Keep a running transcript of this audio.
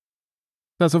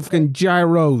That's some fucking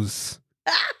gyros.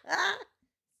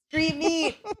 Street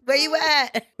meat. Where you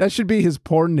at? That should be his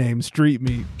porn name, Street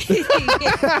Meat.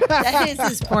 That is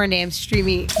his porn name, Street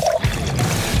Meat.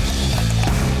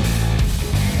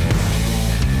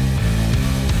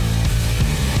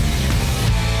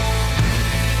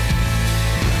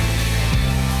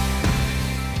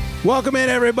 Welcome in,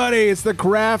 everybody. It's the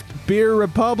Craft Beer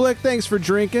Republic. Thanks for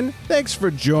drinking. Thanks for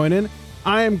joining.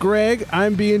 I am Greg.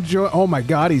 I'm being joined. Oh my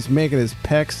God, he's making his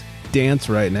pecs dance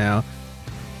right now.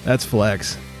 That's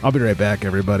Flex. I'll be right back,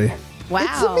 everybody. Wow.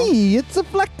 It's me. It's a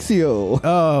Flexio.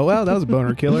 Oh, well, that was a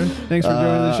boner killer. Thanks for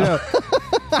joining the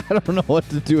show. I don't know what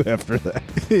to do after that.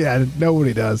 Yeah,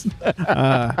 nobody does.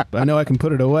 But I know I can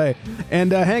put it away.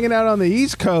 And hanging out on the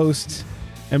East Coast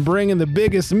and bringing the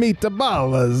biggest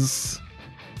meatballs.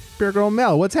 Beer Girl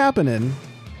Mel, what's happening?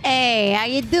 Hey, how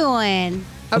you doing?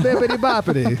 A bippity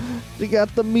boppity. You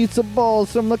got the meats and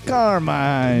balls from the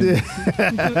Carmine.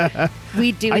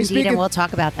 We do I indeed, speak and it- we'll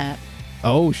talk about that.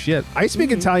 Oh, shit. I speak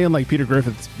Italian like Peter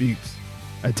Griffin speaks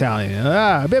Italian.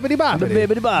 Ah, bippity boppity.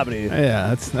 Bibbidi bobbidi. Yeah,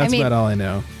 that's I mean- about all I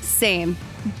know. Same.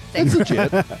 That's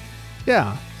legit.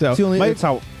 Yeah, so It's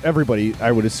how everybody,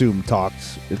 I would assume,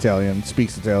 talks Italian,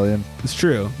 speaks Italian. it's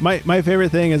true. My favorite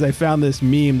thing is I found this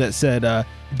meme that said,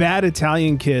 bad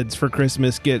Italian kids for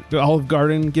Christmas get Olive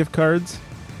Garden gift cards.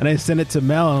 And I sent it to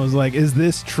Mel and I was like, is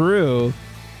this true?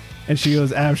 And she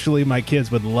goes, actually, my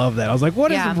kids would love that. I was like,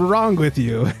 what is Yeah. wrong with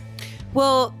you?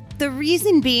 Well, the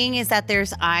reason being is that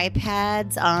there's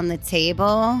iPads on the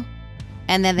table,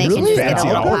 and then they can Really? just get Fancy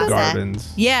a whole Olive class.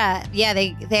 Gardens. Yeah,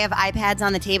 they have iPads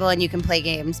on the table, and you can play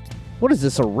games. What is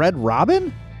this, a Red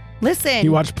Robin? Listen,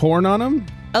 You watch porn on them?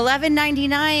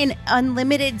 $11.99,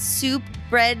 unlimited soup,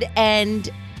 bread, and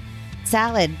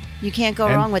salad. You can't go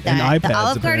And- wrong with and that. The iPads,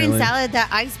 Olive Garden apparently. salad, that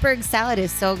iceberg salad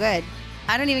is so good.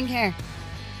 I don't even care.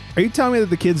 Are you telling me that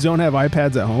the kids don't have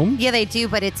iPads at home? Yeah, they do,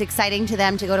 but it's exciting to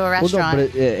them to go to a Well, restaurant no,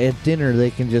 but at dinner,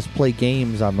 they can just play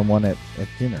games on the one at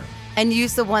dinner. and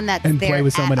use the one that's And there play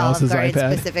with at someone Olive else's Garden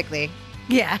iPad. specifically.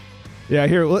 Yeah. Yeah,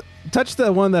 here, touch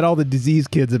the one that all the disease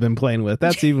kids have been playing with.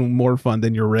 That's even more fun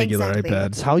than your regular Exactly. iPad.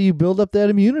 That's how you build up that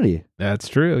immunity. That's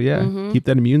true, yeah. Mhm. Keep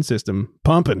that immune system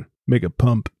pumping. Make it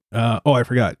pump. I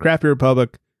forgot. Craft Beer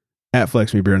Republic, at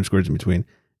FlexMeBeer_ in between,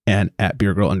 and at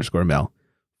BeerGirl_Mel.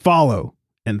 Follow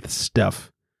and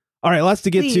stuff. All right, lots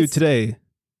to get to Please. today.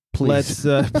 Please.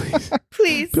 Let's, please.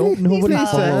 Please. Nobody please,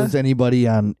 follows anybody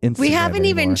on Instagram. We haven't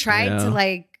even anymore. tried Yeah. to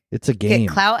like It's a game. get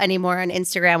clout anymore on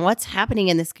Instagram. What's happening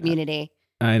in this community?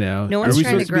 I know. No one's Are we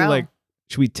trying to supposed to be grow. like,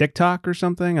 should we TikTok or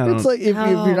something? I don't It's like if Oh,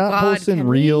 you're not God, posting can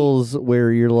we? reels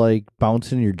where you're like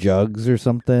bouncing your jugs or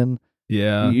something,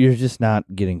 Yeah. you're just not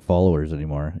getting followers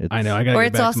anymore. I know. I got to Or get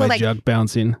it's back to also my like- jug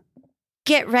bouncing.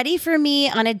 Get ready for me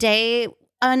on a day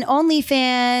on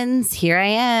OnlyFans. Here I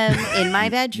am in my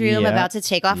bedroom Yeah. about to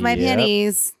take off my Yep.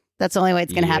 panties. That's the only way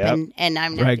it's going to Yep. happen. And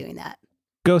I'm not Right. doing that.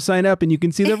 Go sign up and you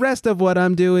can see the rest of what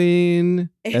I'm doing.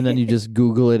 And then you just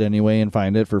Google it anyway and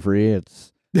find it for free.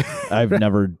 I've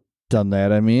never done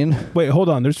that. I mean, Wait, hold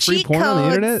on. There's free cheat porn codes, on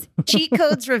the internet? cheat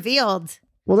codes revealed.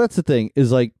 well, that's the thing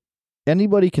is like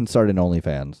anybody can start an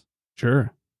OnlyFans.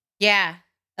 Sure. Yeah.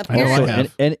 I know I Apparently.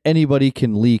 have. And anybody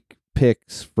can leak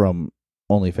pics from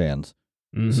OnlyFans.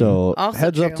 Mhm. So Also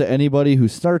heads up true. to anybody who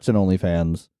starts an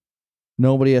OnlyFans.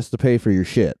 Nobody has to pay for your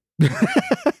shit.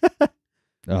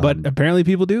 but apparently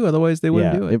people do. Otherwise, they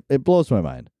wouldn't do it. It blows my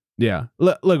mind. Yeah.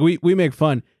 Look, we make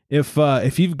fun.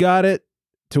 If you've got it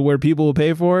to where people will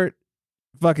pay for it,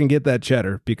 fucking get that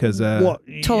cheddar because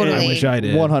Totally. I wish I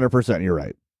did. 100%. You're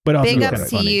right. But also Big it's ups kinda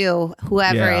to funny. you,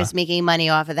 whoever Yeah. is making money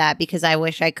off of that, because I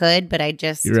wish I could, but I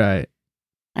just, You're right.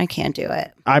 I can't do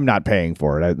it. I'm not paying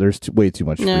for it. There's way too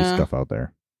much free No. stuff out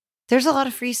there. There's a lot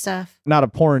of free stuff. Not a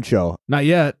porn show. Not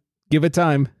yet. Give it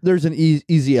time. There's an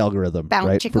easy algorithm, Bow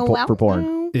right? chicka wow For porn.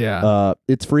 wow. Yeah.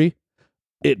 It's free.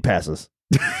 It passes.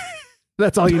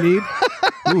 That's all you need?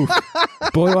 Oof.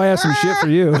 Boy, do I have some shit for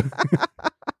you.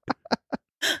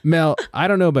 Mel, I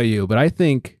don't know about you, but I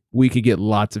think we could get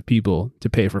lots of people to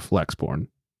pay for flex porn.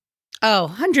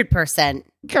 Oh, 100%.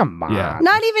 Come on. Yeah.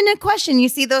 Not even a question. You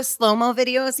see those slow-mo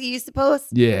videos he used to post?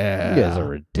 Yeah. You guys are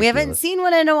ridiculous. We haven't seen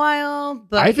one in a while,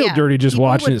 but I feel yeah, dirty just people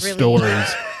watching would his really-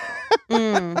 stories.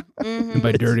 And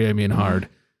by dirty, I mean hard.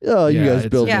 Oh, you Yeah, guys it's-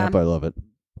 build me Yeah. up. I love it.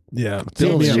 Yeah. It's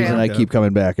the only It's reason true. I keep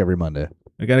coming back every Monday.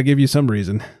 I got to give you some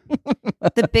reason.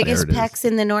 The biggest There it is. pecs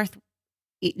in the North.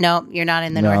 No, you're not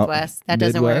in the No. Northwest. That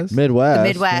doesn't work. Midwest? Midwest. The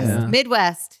Midwest. Yeah.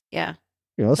 Midwest. Yeah.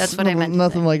 You know, That's what I meant to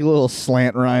Nothing say. like a little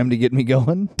slant rhyme to get me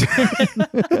going.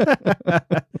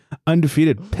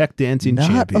 Undefeated peck dancing Not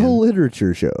champion. a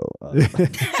literature show.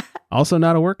 Also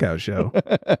not a workout show.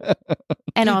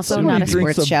 And also Somebody not a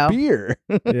drinks sports show. Beer.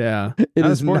 Yeah. It Not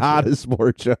a is sports not show. a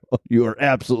sports show. You are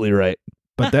absolutely right.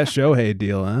 But that Shohei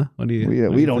deal, huh? What do you? what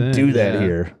do We you don't think? do that Yeah.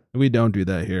 here. We don't do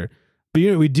that here. But you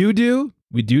know what we do?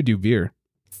 We do beer.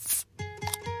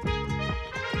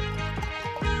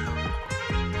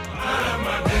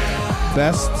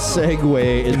 Best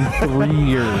segue in 3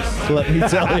 years. Let me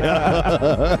tell you.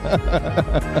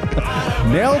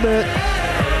 Nailed it.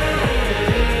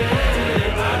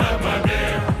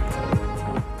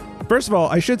 First of all,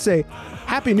 I should say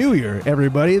Happy New Year,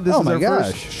 everybody. This Oh is my our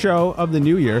gosh. first show of the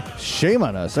new year. Shame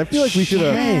on us. I feel like we should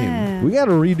have. Shame. We got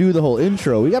to redo the whole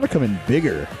intro. We got to come in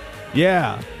bigger.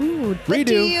 Yeah. Ooh, but Redo.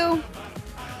 do you?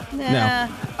 Nah.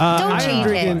 Don't I am change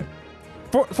drinking, it.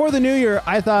 For the new year,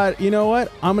 I thought, you know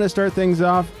what? I'm going to start things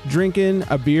off drinking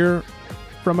a beer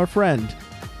from a friend.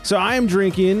 So I am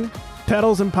drinking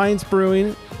Pedals and Pints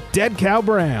Brewing Dead Cow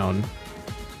Brown.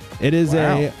 It is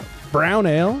a brown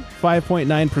ale,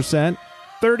 5.9%,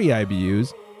 30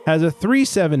 IBUs, has a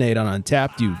 378 on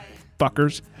Untappd, you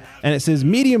fuckers. And it says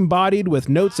medium bodied with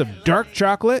notes of dark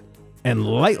chocolate and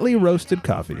lightly roasted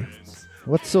coffee.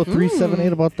 What's so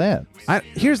 378 about that?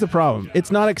 Here's the problem.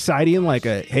 It's not exciting like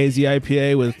a hazy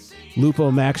IPA with Lupo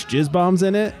Max Jizz Bombs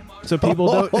in it. So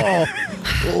people don't.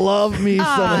 Love me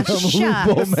Aw, some of them shucks.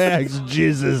 Lupo Max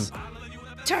jizzes.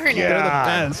 Turn it. They're the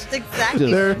best. That's exactly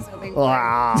what I was hoping for.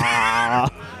 Ah.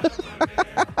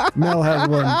 Mel has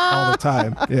one all the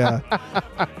time. Yeah.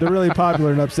 They're really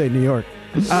popular in upstate New York.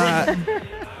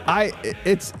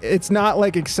 It's not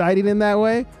like exciting in that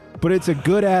way, but it's a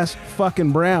good ass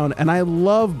fucking brown, and I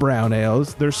love brown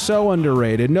ales. They're so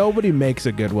underrated. Nobody makes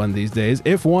a good one these days,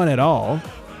 if one at all.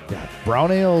 Yeah,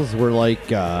 brown ales were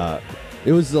like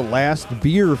it was the last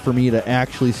beer for me to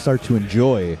actually start to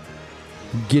enjoy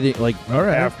getting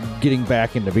getting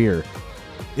back into beer.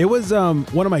 It was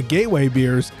one of my gateway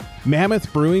beers.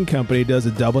 Mammoth Brewing Company does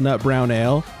a double nut brown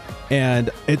ale,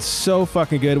 and it's so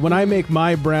fucking good. When I make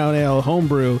my brown ale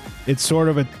homebrew, it's sort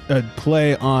of a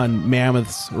play on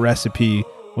Mammoth's recipe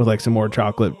with like some more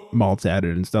chocolate malts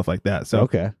added and stuff like that. So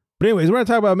Okay. But anyways, we're not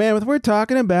talking about Mammoth. We're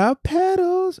talking about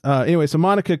Pedals. Anyway, so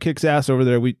Monica kicks ass over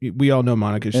there. We all know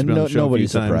Monica. She's And been on the show a few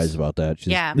nobody's times. surprised about that. She's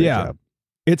Yeah. great Yeah. job.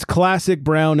 It's classic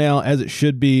brown ale as it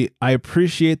should be. I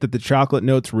appreciate that the chocolate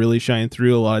notes really shine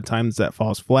through. A lot of times that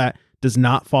falls flat. Does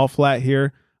not fall flat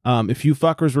here. If you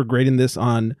fuckers were grading this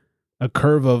on a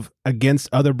curve of against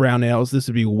other brown ales, this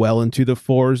would be well into the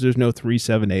 4s. There's no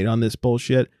 378 on this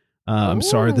bullshit. I'm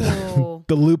sorry Ooh.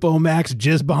 the Lupo Max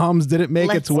Jizz Bombs didn't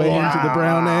make its Let's way go. into the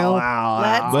brown ale.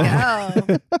 Let's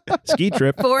go. Ski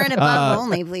trip. 4 and above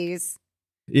only, please.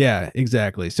 Yeah,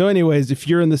 exactly. So anyways, if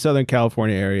you're in the Southern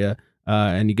California area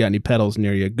and you got any Pedals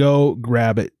near you, go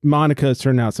grab it. Monica has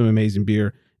turned out some amazing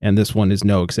beer, and this one is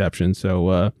no exception.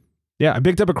 So yeah, I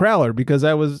picked up a Crowler because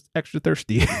I was extra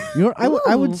thirsty. You know,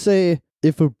 I would Ooh. say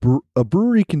if a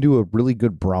brewery can do a really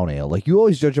good brown ale, like you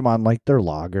always judge them on like their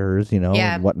lagers,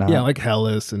 Yeah. and whatnot. Yeah, like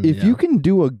Hellas. And if you can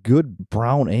do a good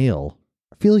brown ale,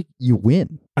 I feel like you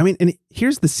win. I mean, and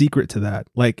here's the secret to that.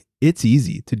 Like, it's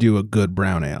easy to do a good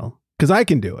brown ale because I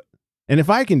can do it. And if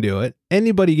I can do it,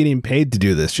 anybody getting paid to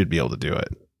do this should be able to do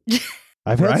it.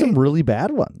 I've had Right? some really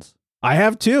bad ones. I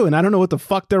have too, and I don't know what the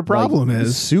fuck their problem Like,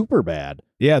 is. super bad.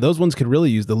 Yeah, those ones could really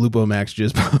use the Lupo Max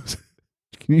Jizz Bombs.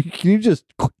 Can you just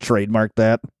trademark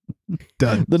that?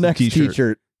 Done. The next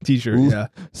t-shirt. T-shirt, Ooh. yeah.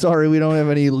 Sorry, we don't have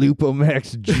any Lupo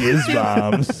Max Jizz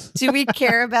Bombs. Do we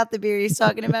care about the beer he's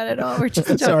talking about at all? We're just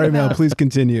talking Sorry, Mel. about. Please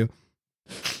continue.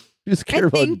 Just care I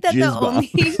about think that Jizz the Bombs.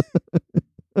 only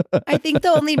I think the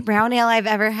only brown ale I've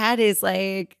ever had is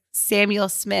like Samuel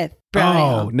Smith brown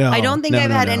Oh, ale. no. I don't think No, I've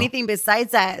no, had no. anything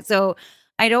besides that. So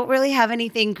I don't really have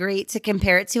anything great to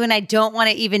compare it to, and I don't want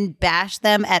to even bash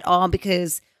them at all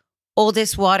because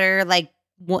Oldest Water, like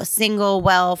single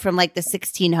well from like the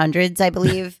 1600s, I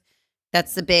believe.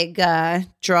 That's the big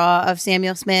draw of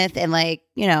Samuel Smith, and like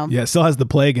Yeah, it still has the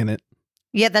plague in it.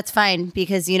 yeah, that's fine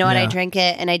because you know what, I Yeah. drank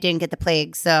it and I didn't get the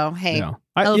plague. So hey, Yeah,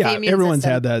 Oh, yeah, the immune everyone's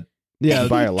system. had that. Yeah,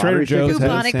 Buy a Trader lottery ticket. Joe's had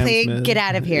bubonic Sam plague, Smith. get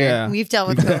out of here. Yeah, We've dealt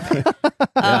with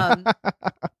COVID.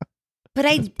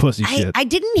 But pussy shit. I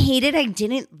didn't hate it. I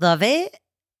didn't love it.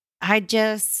 It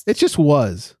just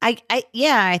was.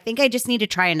 I think I just need to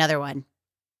try another one.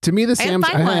 To me, the I Sam's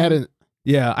find I haven't had one. it.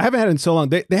 Yeah, I haven't had it in so long.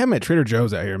 They have them at Trader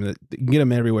Joe's out here. I mean, you can get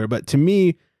them everywhere. But to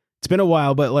me, it's been a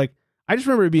while. But like, I just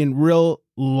remember it being real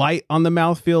light on the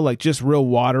mouthfeel, like just real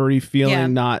watery feeling, Yeah.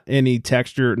 not any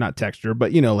texture, not texture,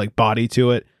 but like body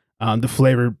to it. The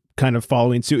flavor kind of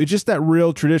following suit. It's just that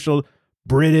real traditional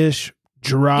British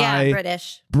dry Yeah,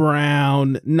 British.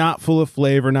 brown, not full of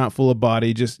flavor, not full of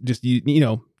body. Just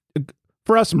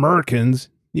for us Americans,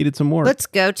 Needed some more. Let's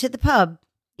go to the pub.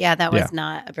 Yeah, that was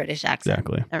not a British accent.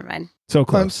 Exactly. Never mind. So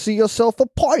close. See yourself a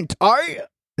pint,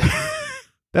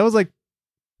 That was like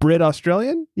Brit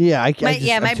Australian? Yeah,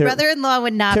 my brother-in-law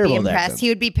would not be terrible at impressed. accents. He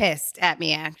would be pissed at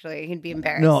me, actually. He'd be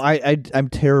embarrassed. No, I'm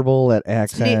terrible at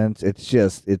accents. It's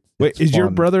just Wait, is your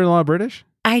brother-in-law British?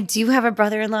 I do have a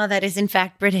brother-in-law that is in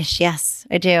fact British. Yes,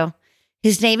 I do.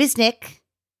 His name is Nick.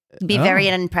 He'd be very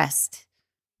unimpressed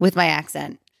with my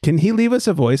accent. Can he leave us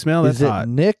a voicemail? That's is it hot.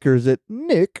 Nick or is it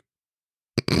Nick?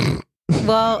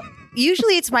 Well,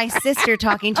 usually it's my sister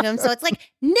talking to him, so it's like,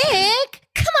 Nick,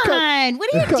 come on,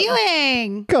 what are you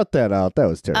doing? Cut that out. That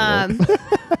was terrible.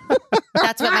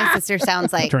 That's what my sister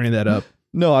sounds like. Turning that up.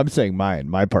 No, I'm saying mine.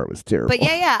 My part was terrible. But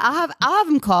yeah, I'll have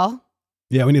him call.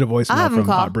 Yeah, we need a voicemail I'll have him from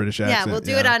call. hot British accent. Yeah, we'll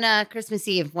do it on Christmas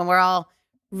Eve when we're all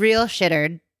real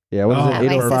shittered. Yeah, what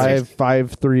is it?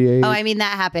 805-538. Oh, I mean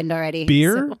that happened already.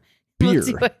 Beer? So we'll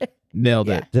do it. Nailed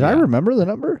it. Did I remember the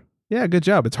number? Yeah, good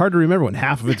job. It's hard to remember when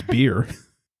half of it's beer.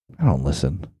 I don't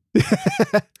listen.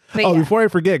 Before I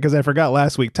forget, because I forgot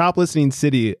last week, top listening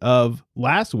city of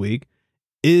last week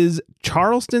is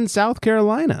Charleston, South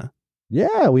Carolina.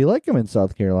 Yeah, we like them in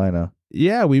South Carolina.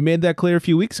 Yeah, we made that clear a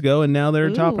few weeks ago, and now they're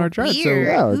topping our charts. Weird.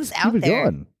 Yeah, Who's let's out keep it there?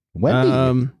 going.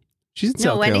 Wendy. She's in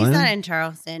South Wendy's Carolina. not in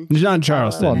Charleston. She's not in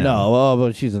Charleston. Well, yeah. no,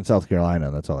 but she's in South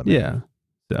Carolina. That's all I mean. Yeah.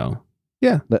 So,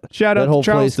 yeah. That, Shout out that whole to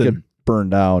Charleston. place could burn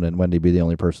down and Wendy be the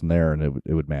only person there, and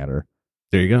it would matter.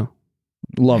 There you go.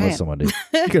 Love Right. us, Wendy.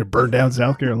 You could have burned down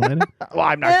South Carolina. Well,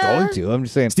 I'm not going to. I'm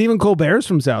just saying. Stephen Colbert's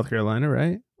from South Carolina,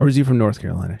 right? Or is he from North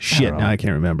Carolina? Shit, know. now I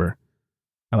can't remember.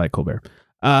 I like Colbert.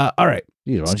 All right.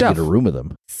 Why don't you Stuff. get a room with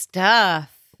them? Stuff.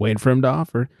 Waiting for him to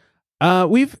offer.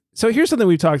 So here's something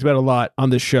we've talked about a lot on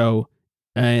this show,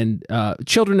 and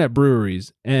children at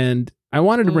breweries. And I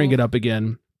wanted to bring it up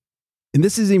again. And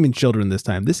this isn't even children this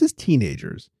time. This is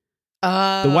teenagers.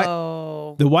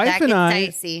 Oh, the wife that and gets I-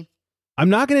 dicey. I'm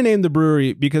not going to name the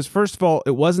brewery because, first of all,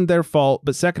 it wasn't their fault.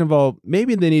 But second of all,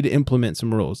 maybe they need to implement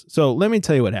some rules. So let me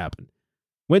tell you what happened.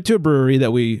 Went to a brewery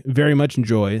that we very much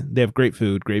enjoy. They have great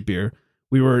food, great beer.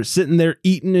 We were sitting there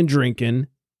eating and drinking.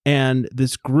 And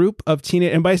this group of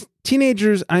teenagers, and by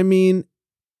teenagers, I mean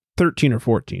 13 or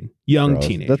 14, young Gross.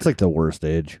 teenagers. That's like the worst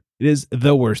age. It is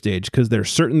the worst age because they're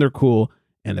certain they're cool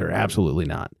and they're absolutely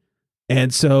not.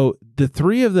 And so the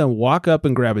three of them walk up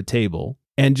and grab a table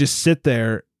and just sit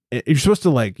there. You're supposed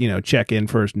to check in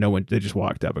first. No one, they just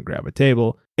walked up and grabbed a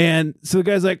table. And so the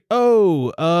guy's like,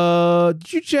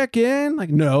 did you check in? Like,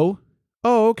 no.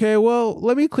 Oh, okay. Well,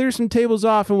 let me clear some tables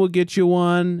off and we'll get you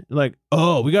one. Like,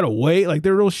 oh, we got to wait. Like,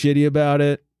 they're real shitty about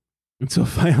it. And so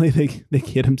finally they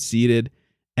get him seated.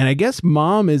 And I guess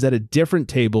mom is at a different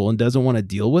table and doesn't want to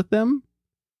deal with them.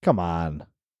 Come on.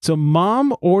 So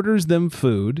mom orders them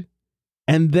food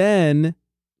and then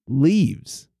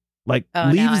leaves. Like, Oh, no,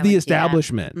 I leaves wouldn't the do that.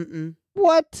 establishment. Mm-mm.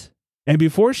 What? And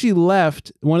before she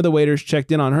left, one of the waiters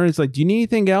checked in on her. And it's like, do you need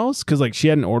anything else? Because she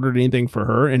hadn't ordered anything for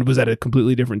her and was at a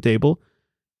completely different table.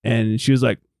 And she was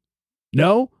like,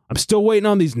 no, I'm still waiting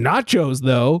on these nachos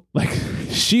though.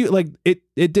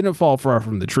 It didn't fall far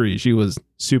from the tree. She was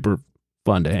super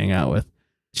fun to hang out with.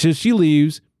 So she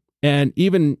leaves and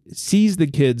even sees the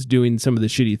kids doing some of the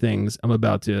shitty things I'm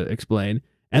about to explain.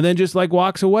 And then just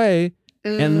walks away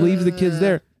and leaves the kids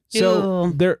there. So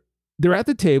Ew. they're at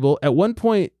the table. At one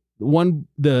point, one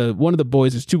of the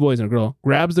boys, there's two boys and a girl,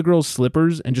 grabs the girl's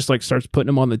slippers and just starts putting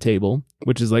them on the table,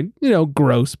 which is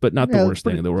gross, but not the worst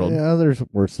thing in the world. Yeah, there's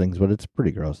worse things, but it's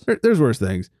pretty gross. There's worse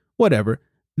things. Whatever.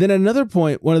 Then at another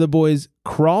point, one of the boys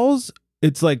crawls.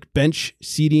 It's like bench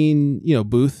seating,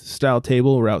 booth style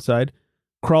table. We're outside.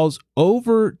 Crawls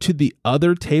over to the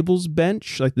other table's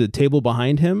bench, like the table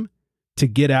behind him, to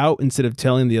get out instead of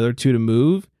telling the other two to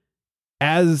move.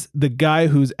 As the guy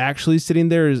who's actually sitting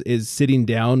there is sitting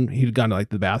down, he'd gone to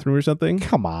the bathroom or something.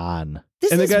 Come on.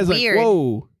 This And the is guy's weird. like,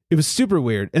 whoa. It was super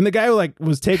weird. And the guy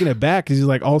was taken aback because he's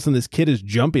like, all of a sudden this kid is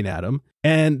jumping at him.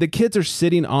 And the kids are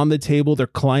sitting on the table. They're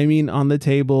climbing on the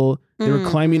table. They were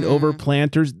climbing over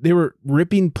planters. They were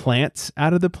ripping plants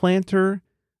out of the planter.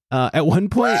 At one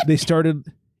point, they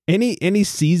started any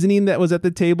seasoning that was at the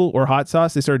table or hot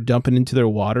sauce, they started dumping into their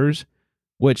waters,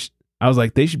 which I was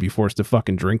like, they should be forced to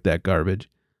fucking drink that garbage.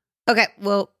 Okay,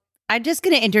 well, I'm just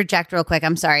going to interject real quick.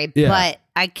 I'm sorry. Yeah. But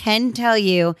I can tell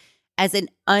you, as an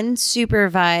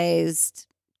unsupervised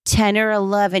 10 or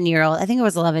 11-year-old, I think it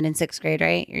was 11 in 6th grade,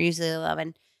 right? You're usually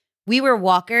 11. We were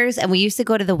walkers and we used to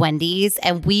go to the Wendy's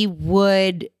and we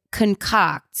would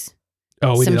concoct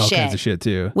Oh, we some did all shit kinds of shit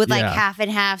too. with Yeah. half and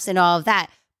halves and all of that.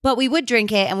 But we would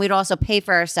drink it and we'd also pay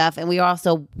for our stuff. And we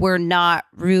also were not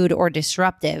rude or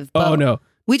disruptive. But Oh, no.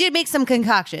 we did make some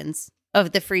concoctions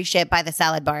of the free shit by the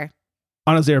salad bar.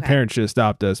 Honestly, our parents should have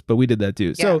stopped us, but we did that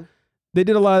too. Yeah. So they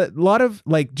did a lot of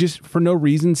like just for no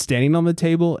reason standing on the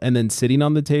table and then sitting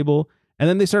on the table. And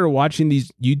then they started watching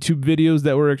these YouTube videos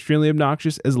that were extremely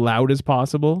obnoxious as loud as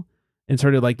possible and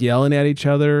started like yelling at each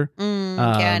other.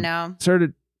 Yeah, I know.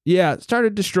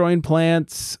 Started destroying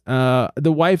plants. The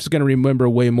wife's going to remember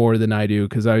way more than I do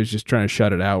because I was just trying to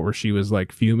shut it out where she was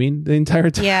like fuming the entire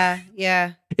time.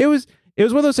 Yeah. It was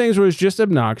one of those things where it was just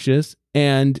obnoxious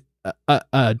and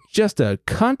just a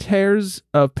cunt hairs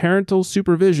of parental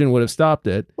supervision would have stopped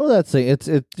it. Well, that's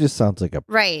it just sounds like a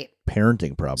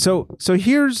parenting problem. So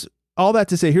here's all that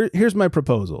to say. Here's my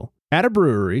proposal. At a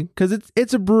brewery, because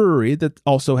it's a brewery that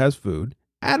also has food.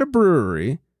 At a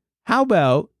brewery, how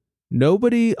about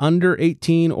nobody under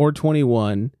 18 or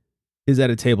 21 is at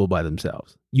a table by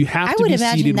themselves? You have to be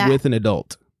seated with an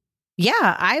adult.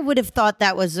 Yeah, I would have thought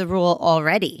that was the rule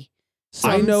already. So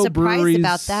I know surprised breweries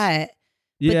about that.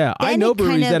 Yeah, I know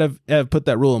breweries that have put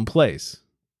that rule in place.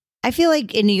 I feel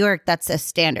like in New York, that's a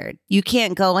standard. You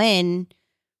can't go in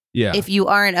if you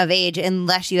aren't of age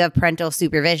unless you have parental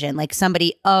supervision. Like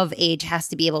somebody of age has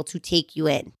to be able to take you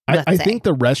in. I think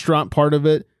the restaurant part of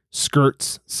it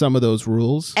skirts some of those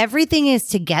rules. Everything is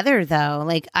together, though.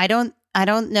 Like I don't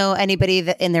know anybody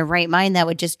that in their right mind that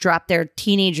would just drop their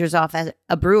teenagers off at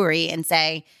a brewery and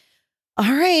say, "All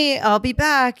right, I'll be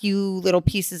back, you little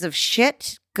pieces of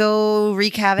shit. Go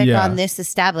wreak havoc on this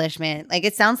establishment." Like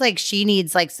it sounds like she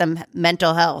needs like some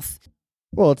mental health.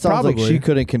 Well, it sounds like she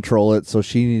couldn't control it, so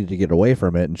she needed to get away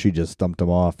from it, and she just dumped him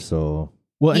off. So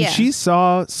and she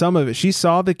saw some of it. She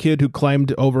saw the kid who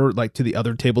climbed over like to the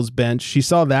other table's bench. She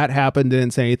saw that happen,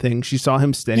 didn't say anything. She saw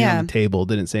him standing on the table,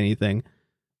 didn't say anything.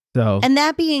 So, and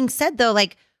that being said, though,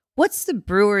 like, what's the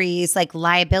brewery's like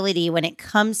liability when it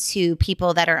comes to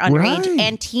people that are underage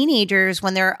and teenagers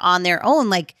when they're on their own?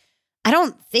 Like, I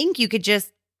don't think you could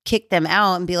just kick them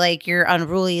out and be like, "You're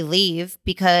unruly, leave,"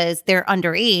 because they're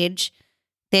underage.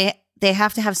 They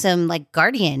have to have some like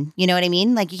guardian. You know what I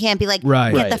mean? Like, you can't be like,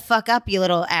 "Get the fuck up, you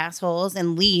little assholes,"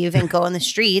 and leave and go in the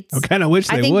streets. I kind of wish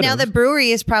they would. I think now the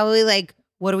brewery is probably like,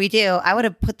 "What do we do?" I would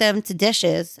have put them to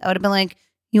dishes. I would have been like,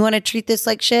 "You want to treat this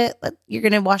like shit? You're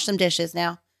going to wash some dishes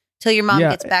now till your mom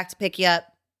gets back to pick you up."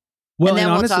 Well, and then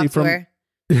honestly, we'll talk to her.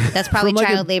 That's probably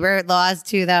child labor laws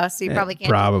too, though. So you probably can't.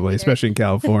 Probably, especially in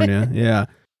California. Yeah.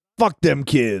 Fuck them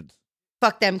kids.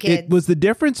 Fuck them kids. It was the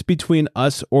difference between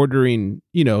us ordering,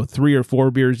 3 or 4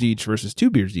 beers each versus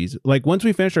 2 beers each. Like once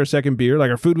we finished our second beer,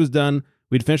 like our food was done,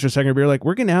 we'd finish our second beer. Like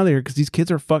we're getting out of here because these kids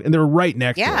are fucking, and they're right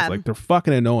next to us. Like they're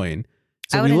fucking annoying.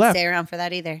 So I wouldn't stay around for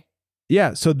that either.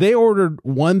 Yeah, so they ordered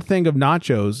one thing of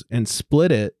nachos and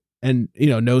split it, and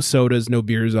no sodas, no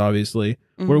beers, obviously.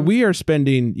 Mm-hmm. Where we are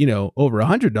spending, over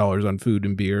 $100 on food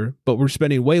and beer, but we're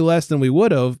spending way less than we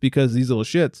would have because of these little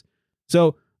shits.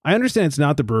 So I understand it's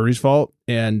not the brewery's fault,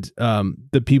 and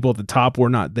the people at the top were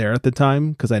not there at the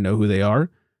time because I know who they are,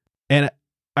 and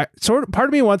part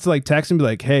of me wants to like text and be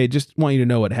like, "Hey, just want you to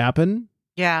know what happened."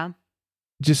 Yeah,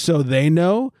 just so they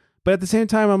know. But at the same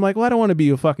time, I'm like, well, I don't want to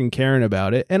be a fucking Karen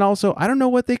about it. And also, I don't know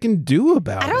what they can do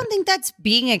about it. I don't think that's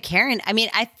being a Karen. I mean,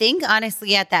 I think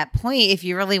honestly at that point, if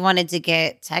you really wanted to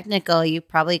get technical, you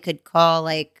probably could call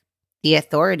like the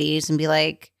authorities and be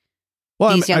like,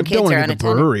 these young kids are unattended.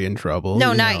 The brewery in trouble.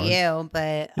 No, not you.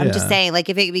 But I'm just saying, like,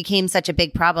 if it became such a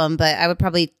big problem, but I would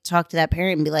probably talk to that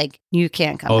parent and be like, you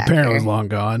can't come back. Oh, the parent here. was long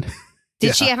gone.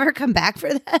 Did she ever come back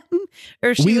for them?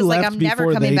 Or she was like, I'm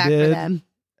never coming back for them.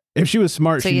 If she was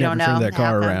smart, she never turned that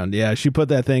car around. Yeah, she put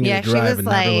that thing in the drive and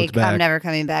never looked back. I'm never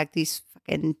coming back. These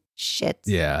fucking shits.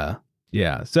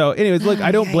 Yeah. So anyways, look,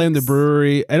 I don't blame the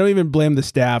brewery. I don't even blame the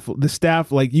staff. The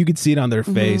staff, like, you could see it on their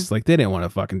face. Like, they didn't want to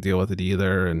fucking deal with it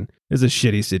either. And it's a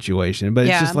shitty situation. But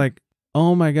it's just like,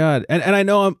 oh my God. And I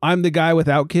know I'm the guy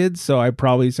without kids, so I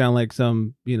probably sound like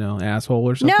some, asshole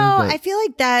or something. No, I feel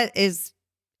like that is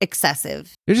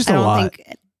excessive. It's just a lot. I don't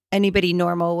think anybody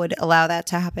normal would allow that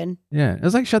to happen. Yeah. It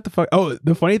was like, shut the fuck. Oh,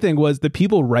 the funny thing was the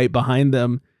people right behind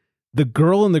them, the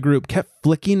girl in the group kept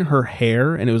flicking her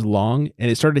hair and it was long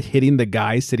and it started hitting the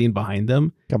guy sitting behind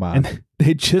them. Come on. And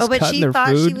they just but cut she their thought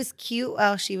food. She was cute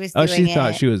while she was doing it. Oh, she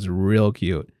thought she was real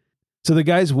cute. So the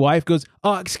guy's wife goes,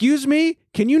 excuse me,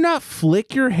 can you not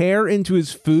flick your hair into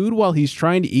his food while he's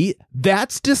trying to eat?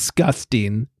 That's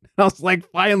disgusting. I was like,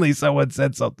 finally someone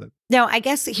said something. No, I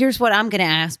guess here's what I'm going to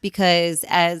ask, because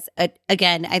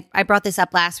again, I brought this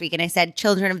up last week and I said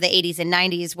children of the 80s and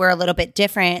 90s were a little bit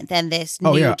different than this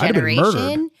new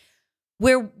generation,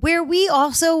 where we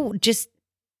also just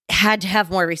had to have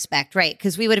more respect, right?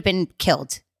 Because we would have been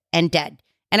killed and dead.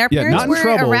 And our parents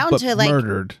weren't around to like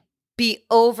murdered. Be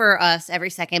over us every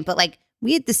second, but like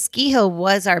the ski hill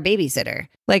was our babysitter.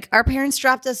 Like our parents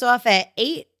dropped us off at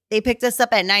 8. They picked us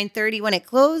up at 9:30 when it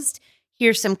closed.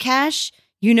 Here's some cash.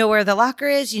 You know where the locker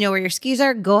is. You know where your skis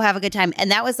are. Go have a good time. And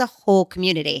that was the whole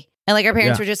community. And like our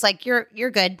parents were just like, you're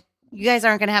good. You guys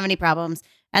aren't going to have any problems.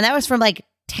 And that was from like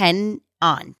 10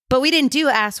 on. But we didn't do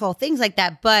asshole things like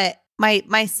that. But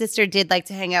my sister did like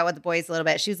to hang out with the boys a little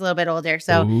bit. She was a little bit older.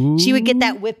 So she would get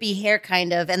that whippy hair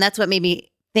kind of. And that's what made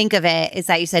me think of it, is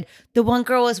that you said the one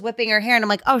girl was whipping her hair. And I'm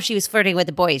like, oh, she was flirting with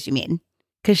the boys, you mean?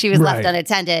 Because she was left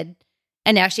unattended.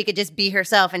 And now she could just be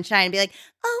herself and shine and be like,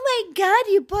 oh my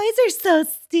God, you boys are so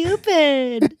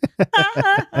stupid.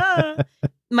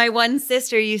 My one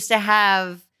sister used to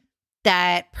have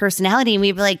that personality, and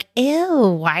we'd be like,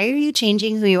 ew, why are you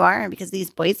changing who you are? Because these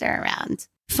boys are around.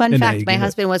 Fun fact, my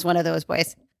husband was one of those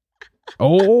boys.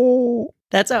 Oh.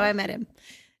 That's how I met him.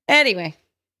 Anyway.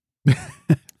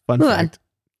 Fun fact.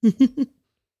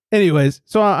 Anyways,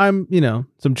 so I'm,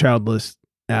 some childless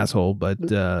asshole, but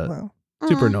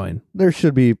super annoying. There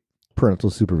should be parental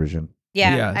supervision.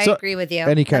 Yeah, I agree with you.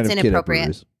 Any kind That's of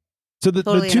inappropriate. So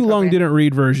the too long didn't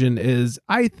read version is,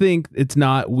 I think it's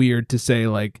not weird to say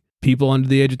like people under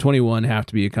the age of 21 have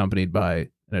to be accompanied by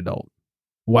an adult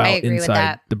while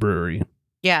inside the brewery.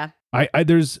 Yeah.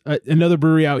 There's another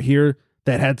brewery out here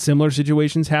that had similar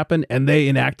situations happen, and they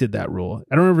enacted that rule.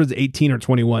 I don't remember if it was 18 or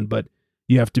 21, but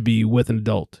you have to be with an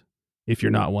adult if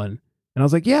you're not one. And I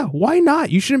was like, yeah, why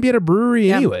not? You shouldn't be at a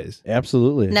brewery anyways.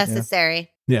 Absolutely. Necessary.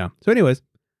 Yeah. So anyways,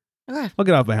 I'll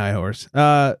get off my high horse.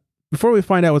 Before we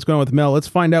find out what's going on with Mel, let's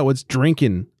find out what's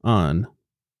drinking on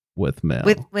with Mel.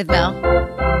 With Mel.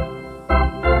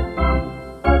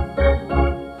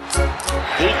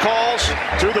 He calls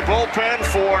to the bullpen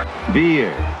for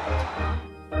beer.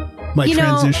 My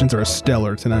transitions are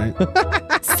stellar tonight.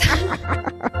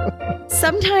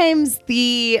 Sometimes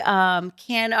the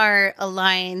can art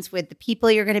aligns with the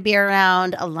people you're going to be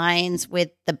around, aligns with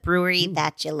the brewery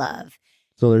that you love.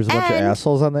 So there's a bunch of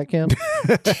assholes on that can?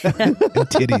 And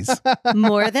titties.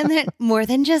 More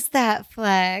than just that,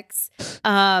 Flex.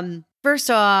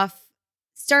 First off,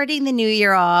 starting the new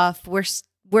year off,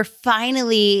 we're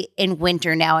finally in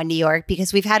winter now in New York,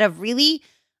 because we've had a really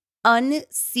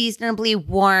unseasonably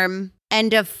warm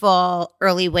end of fall,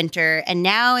 early winter, and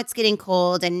now it's getting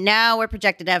cold, and now we're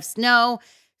projected to have snow.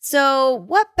 So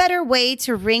what better way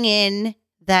to ring in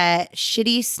that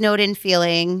shitty snowed-in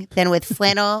feeling than with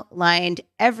flannel-lined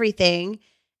everything?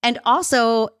 And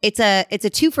also, it's a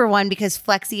 2-for-1 because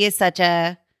Flexi is such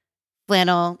a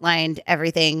flannel-lined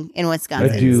everything in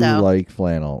Wisconsin. I do like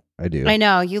flannel. I do. I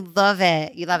know. You love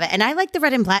it. You love it. And I like the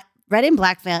red and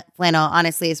black flannel,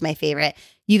 honestly, is my favorite.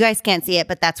 You guys can't see it,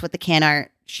 but that's what the can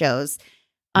art shows.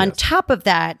 On top of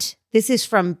that, this is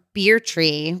from Beer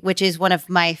Tree, which is one of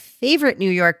my favorite New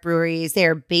York breweries. They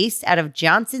are based out of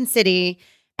Johnson City,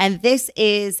 and this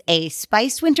is a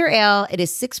spiced winter ale. It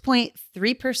is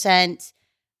 6.3%.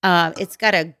 It's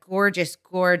got a gorgeous,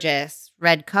 gorgeous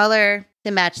red color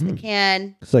to match the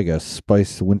can. It's like a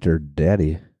spiced winter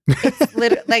daddy. It's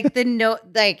literally like the note,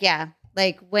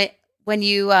 like when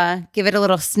you give it a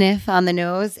little sniff on the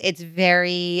nose, it's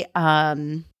very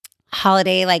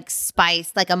holiday, like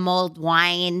spice, like a mulled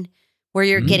wine, where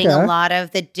you're getting a lot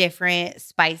of the different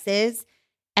spices.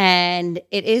 And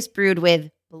it is brewed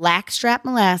with blackstrap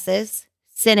molasses,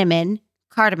 cinnamon,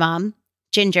 cardamom,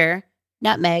 ginger,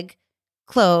 nutmeg,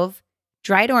 clove,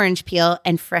 dried orange peel,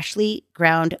 and freshly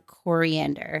ground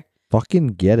coriander. Fucking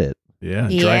get it. Yeah,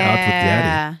 dry hops with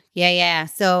daddy. Yeah.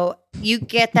 So you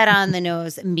get that on the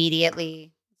nose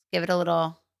immediately. Give it a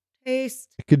little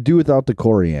taste. I could do without the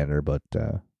coriander, but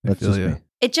that's just me.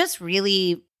 It just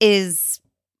really is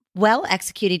well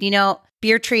executed.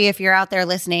 Beer Tree, if you're out there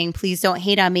listening, please don't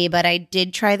hate on me, but I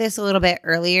did try this a little bit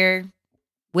earlier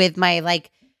with my,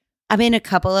 I'm in a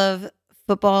couple of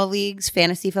football leagues,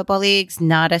 fantasy football leagues,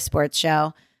 not a sports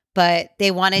show, but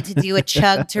they wanted to do a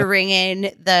chug to ring in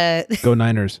the Go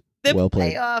Niners. the Well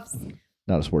played. playoffs.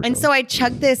 Not a sports And show. so I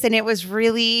chugged this, and it was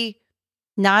really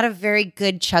not a very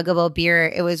good chuggable beer.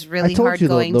 It was really hard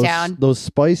going down. Those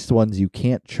spiced ones you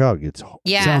can't chug. It's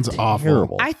Sounds awful.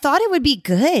 terrible. I thought it would be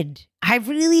good. I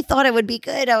really thought it would be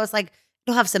good. I was like,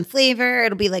 it'll have some flavor.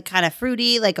 It'll be like kind of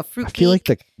fruity, like a fruit I feel like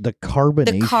cake. the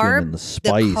carbonation and the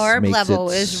spice carb makes level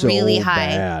it is so really high.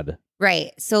 bad.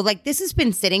 Right. So this has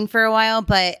been sitting for a while,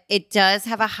 but it does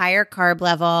have a higher carb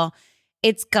level.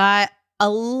 It's got a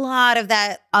lot of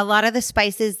the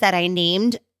spices that I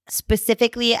named.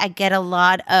 Specifically, I get a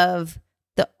lot of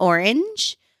the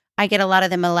orange. I get a lot of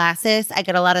the molasses. I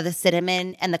get a lot of the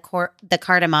cinnamon and the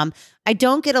cardamom. I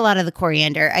don't get a lot of the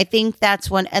coriander. I think that's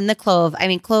one, and the clove. I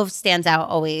mean, clove stands out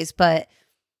always, but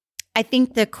I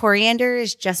think the coriander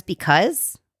is just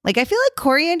because. Like, I feel like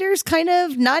coriander is kind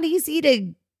of not easy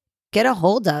to get a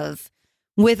hold of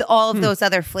with all of those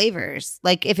other flavors,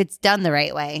 like if it's done the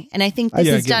right way. And I think this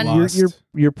is done.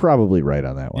 You're probably right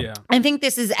on that one. Yeah. I think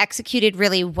this is executed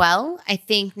really well. I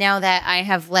think now that I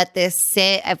have let this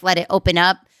sit, I've let it open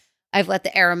up, I've let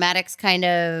the aromatics kind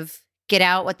of get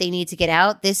out what they need to get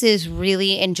out. This is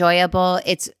really enjoyable.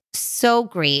 It's so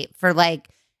great for like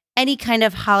any kind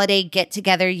of holiday get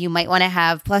together you might want to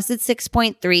have. Plus, it's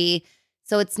 6.3.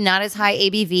 So it's not as high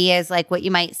ABV as like what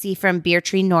you might see from Beer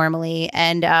Tree normally.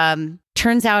 And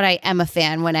turns out I am a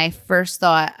fan when I first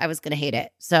thought I was going to hate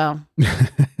it. So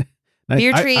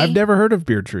Beer Tree. I've never heard of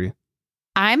Beer Tree.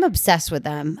 I'm obsessed with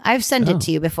them. I've sent it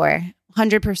to you before.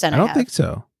 100%. I don't think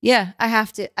so. Yeah, I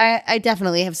have to. I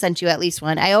definitely have sent you at least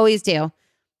one. I always do.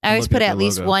 I always put at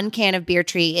least one can of Beer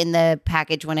Tree in the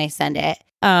package when I send it.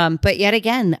 But yet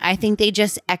again, I think they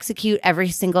just execute every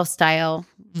single style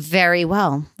very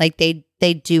well. Like they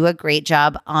do a great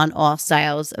job on all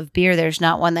styles of beer. There's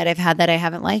not one that I've had that I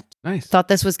haven't liked. Nice. Thought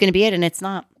this was going to be it, and it's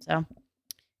not. So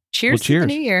cheers to the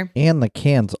new year. And the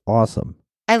can's awesome.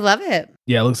 I love it.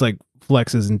 Yeah, it looks like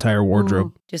Flex's entire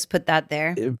wardrobe. Just put that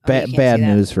there. Bad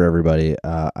news for everybody.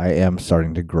 I am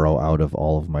starting to grow out of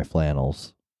all of my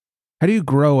flannels. How do you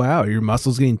grow out? Your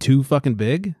muscles getting too fucking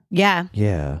big? Yeah.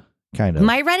 Yeah, kind of.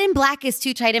 My red and black is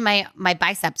too tight in my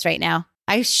biceps right now.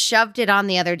 I shoved it on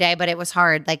the other day, but it was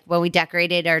hard. Like when we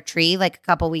decorated our tree like a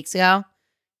couple weeks ago.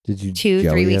 Did you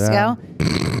 2-3 weeks ago?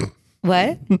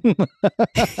 What?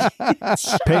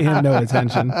 Pay him no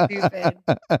attention. Stupid.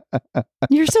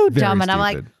 You're so Very dumb. And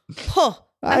I'm stupid. like, oh,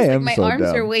 I was like, my so arms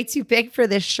dumb. are way too big for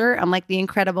this shirt. I'm like the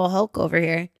Incredible Hulk over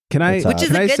here. Can I? Which is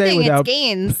can a I good say thing. without? It's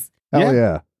gains. Hell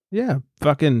yeah. Yeah,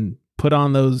 fucking put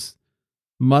on those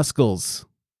muscles.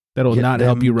 That'll Get not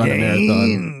help them you run a marathon.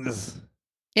 gains.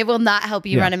 It will not help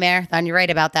you run a marathon. You're right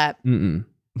about that. Mm-mm.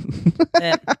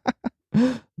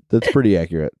 That's pretty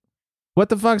accurate. What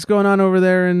the fuck's going on over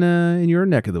there in your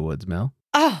neck of the woods, Mel?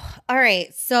 Oh, all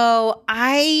right. So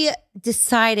I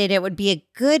decided it would be a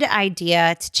good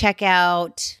idea to check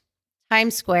out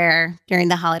Times Square during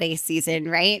the holiday season,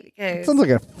 right? Because Sounds like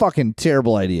a fucking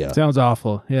terrible idea. Sounds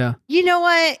awful. Yeah. you know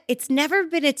what? It's never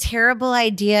been a terrible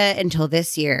idea until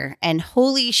this year. And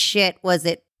holy shit, was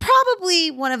it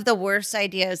probably one of the worst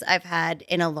ideas I've had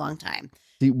in a long time.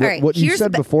 See, right, what you here's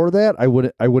said the before that, I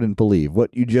wouldn't believe.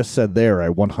 What you just said there, I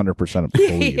 100%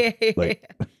 believe.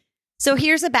 Like, So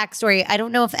here's a backstory. I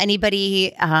don't know if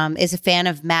anybody is a fan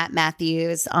of Matt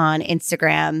Matthews on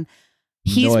Instagram.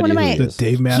 He's No one of idea my. who he The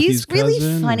Dave Matthews He's really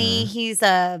cousin, funny. or- He's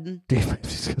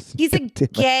he's a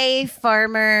gay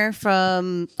farmer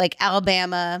from like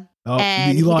Alabama, Oh,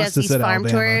 and you he lost does us these at farm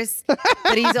Alabama. tours.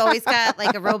 But he's always got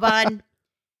like a robe on.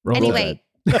 Roll Anyway,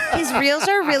 his reels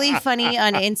are really funny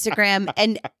on Instagram,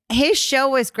 and his show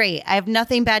was great. I have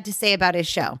nothing bad to say about his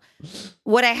show.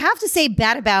 What I have to say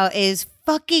bad about is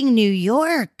fucking New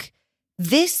York.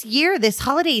 This year, this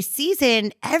holiday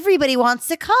season, everybody wants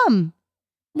to come.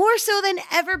 More so than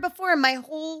ever before.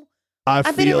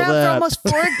 I've been around for almost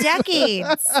 4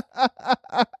 decades.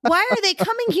 Why are they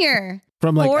coming here?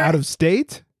 from like Or- out of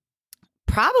state.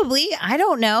 Probably. I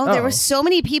don't know. There Oh. were so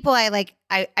many people I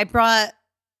brought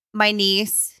my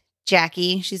niece,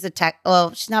 Jackie. She's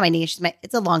she's not my niece.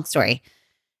 It's a long story.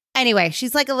 Anyway,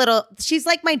 she's like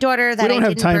my daughter that We don't I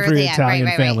have didn't time birth for your yet. Italian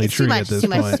family It's tree too much, at this too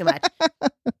much, point. too much.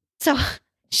 So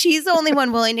she's the only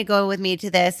one willing to go with me to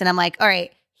this. And I'm like, all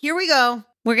right, here we go.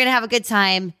 We're going to have a good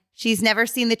time. She's never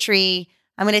seen the tree.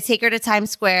 I'm going to take her to Times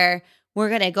Square. We're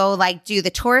going to go like do the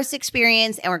tourist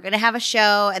experience, and we're going to have a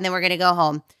show, and then we're going to go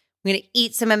home. We're going to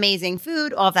eat some amazing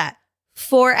food, all of that.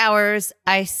 4 hours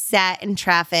I sat in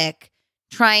traffic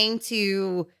trying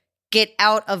to get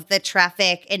out of the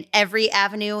traffic in every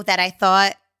avenue that I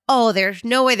thought, oh, there's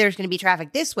no way there's going to be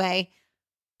traffic this way.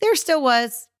 There still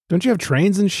was. Don't you have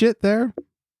trains and shit there?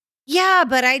 Yeah,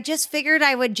 but I just figured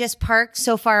I would just park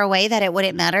so far away that it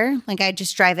wouldn't matter. Like I'd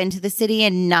just drive into the city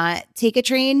and not take a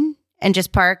train and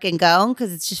just park and go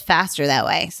because it's just faster that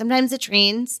way. Sometimes the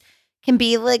trains can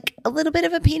be like a little bit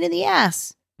of a pain in the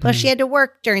ass. Plus she had to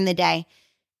work during the day.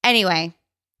 Anyway,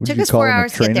 took us 4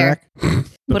 hours to get there.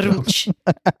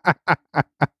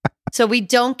 So we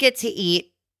don't get to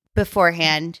eat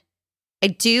beforehand. I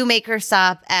do make her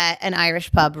stop at an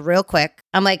Irish pub real quick.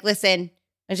 I'm like, listen,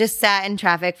 I just sat in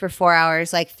traffic for 4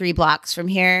 hours, like 3 blocks from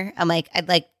here. I'm like, I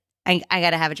got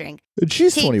to have a drink. And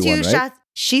she's Take 21, 2 right? shots.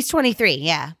 She's 23,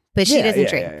 yeah. But she Yeah, doesn't yeah,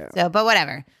 drink. yeah, yeah. So, but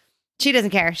whatever. She doesn't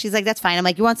care. She's like, that's fine. I'm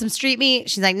like, you want some street meat?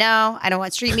 She's like, no, I don't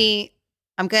want street meat.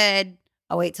 I'm good.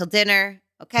 I'll wait till dinner.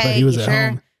 Okay. But he was you at sure?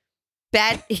 home.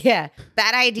 Bad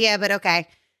idea, but okay.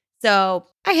 So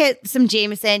I hit some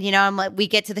Jameson, I'm like, we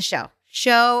get to the show.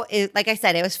 Show is, like I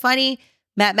said, it was funny.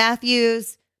 Matt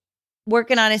Matthews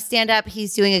working on his stand-up.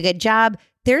 He's doing a good job.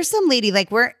 There's some lady, like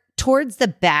we're towards the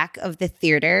back of the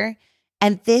theater.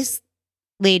 And this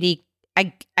lady,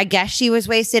 I guess she was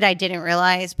wasted. I didn't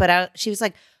realize, but she was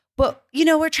like, but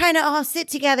we're trying to all sit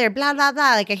together, blah, blah,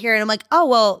 blah. Like I hear it. I'm like, oh,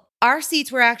 well, our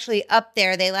seats were actually up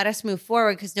there. They let us move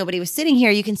forward because nobody was sitting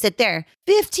here. You can sit there.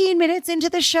 15 minutes into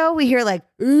the show, we hear like,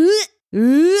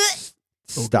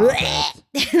 Stop it.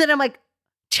 and then I'm like,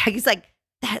 Jackie's like,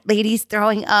 that lady's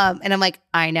throwing up. And I'm like,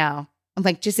 I know. I'm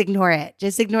like, just ignore it.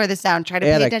 Just ignore the sound. Try to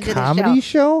pay attention to the show. At a comedy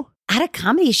show? At a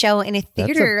comedy show in a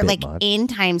theater, bit much. in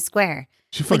Times Square.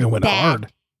 She fucking went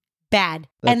hard. Bad.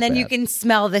 That's And then you bad. can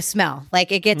smell the smell.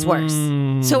 Like it gets worse.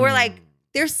 So we're like,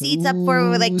 there's seats up for,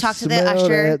 we like talk to the Smell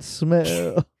usher. that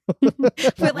smell.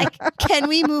 We're like, can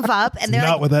we move up? And they're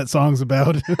Not like, what that song's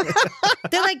about.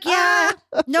 they're like, yeah,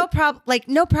 no problem. Like,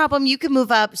 no problem. You can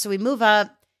move up. So we move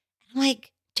up. I'm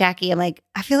like, Jackie, I'm like,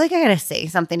 I feel like I gotta say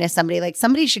something to somebody. Like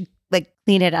somebody should like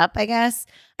clean it up, I guess.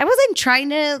 I wasn't trying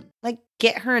to like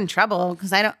get her in trouble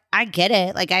because I get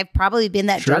it. Like I've probably been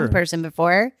that Sure. drunk person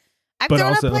before. I've But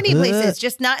thrown also- up plenty of places,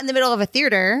 just not in the middle of a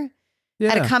theater.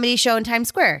 At a comedy show in Times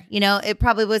Square. It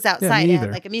probably was outside me at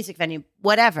either. like a music venue,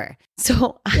 whatever.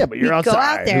 So Yeah, but you're we outside. go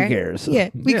out there. Who cares? Yeah,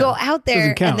 we Yeah, go out there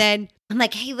doesn't count. and then I'm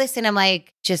like, hey, listen, I'm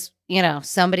like, just,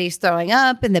 somebody's throwing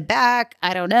up in the back.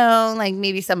 I don't know. Like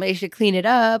maybe somebody should clean it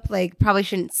up. Like probably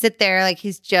shouldn't sit there. Like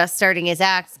he's just starting his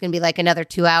act. It's going to be like another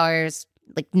 2 hours.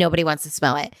 Like nobody wants to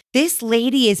smell it. This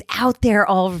lady is out there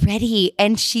already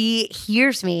and she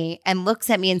hears me and looks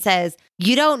at me and says,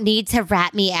 you don't need to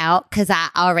rat me out because I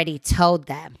already told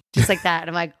them. Just like that. And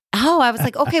I'm like, oh, I was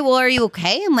like, okay, well, are you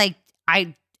okay? I'm like,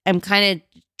 I'm kind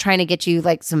of trying to get you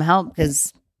like some help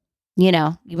because, you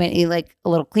might need like a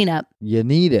little cleanup. You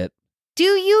need it. Do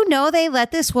you know they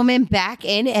let this woman back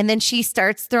in and then she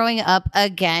starts throwing up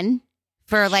again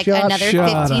for like another 15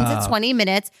 up. to 20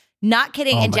 minutes? Not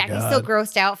kidding. Oh And my Jackie's God. still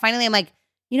grossed out. Finally, I'm like,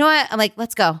 you know what? I'm like,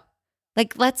 let's go.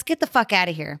 Like, let's get the fuck out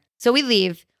of here. So we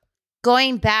leave.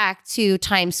 Going back to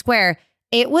Times Square,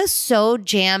 it was so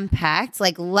jam-packed.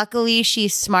 Like, luckily,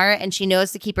 she's smart and she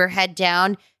knows to keep her head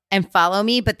down and follow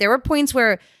me. But there were points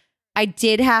where I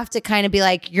did have to kind of be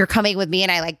like, you're coming with me.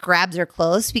 And I like grabbed her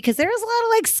close because there was a lot of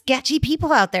like sketchy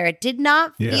people out there. It did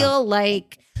not Yeah. feel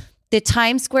like the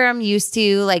Times Square I'm used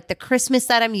to, like the Christmas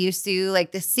that I'm used to,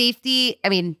 like the safety. I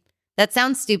mean, that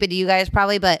sounds stupid to you guys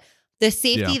probably, but the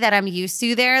safety that I'm used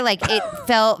to there, like it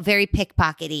felt very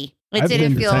pickpockety. It I've didn't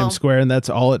been to feel. Times Square, and that's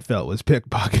all it felt was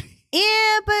pickpocketing.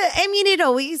 Yeah, but I mean, it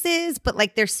always is. But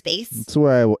like, there's space. That's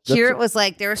why Here it was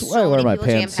like there were That's why I so wear many my people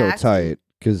pants so jam-packed. tight.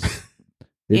 Because if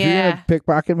you're Yeah. gonna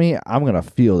pickpocket me, I'm gonna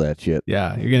feel that shit.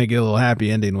 Yeah, you're gonna get a little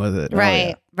happy ending with it.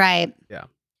 Right, right. Yeah.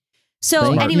 So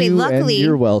Thank anyway, you, luckily, and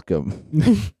you're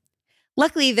welcome.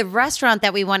 luckily, the restaurant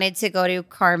that we wanted to go to,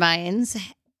 Carmine's,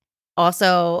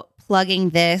 also plugging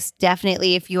this.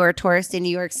 Definitely, if you are a tourist in New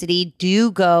York City,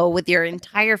 do go with your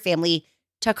entire family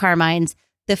to Carmine's.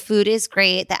 The food is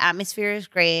great. The atmosphere is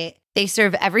great. They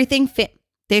serve everything.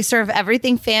 They serve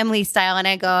everything family style. And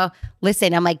I go,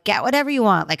 listen, I'm like, get whatever you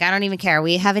want. Like, I don't even care.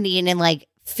 We haven't eaten in like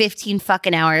 15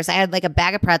 fucking hours. I had like a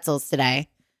bag of pretzels today.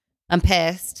 I'm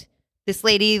pissed. This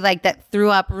lady like that threw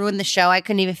up, ruined the show. I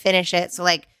couldn't even finish it. So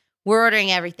like, we're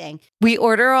ordering everything. We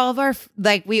order all of our,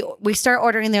 like we start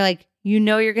ordering. They're like,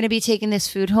 you're going to be taking this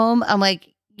food home. I'm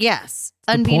like, yes.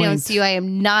 Unbeknownst to you, I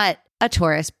am not a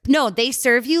tourist. No, they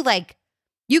serve you like,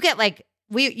 you get like,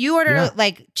 you order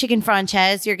like chicken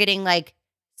franchise. You're getting like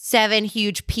 7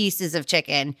 huge pieces of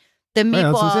chicken. The Right,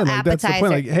 that's what I'm meatball saying. Like, that's appetizer. the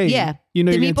point. Like, hey, yeah. you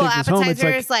know The you're gonna meatball take this home. It's appetizer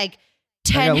like, is like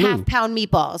I 10 got lube. half-pound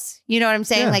meatballs. You know what I'm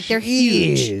saying? Yeah. Like they're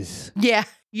huge. Jeez. Yeah.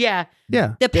 Yeah.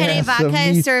 yeah, The penne That's a vodka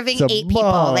is meat- serving it's a 8 people.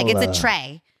 Like it's a baller.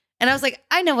 tray. And I was like,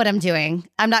 I know what I'm doing.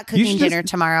 I'm not You cooking should dinner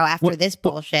just- tomorrow after what- this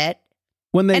bullshit.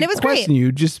 when they And it was great. question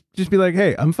you, just be like,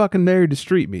 hey, I'm fucking married to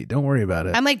street meat. Don't worry about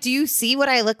it. I'm like, do you see what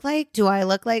I look like? Do I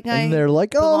look like And I? they're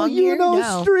like, "Oh, belong you here? know,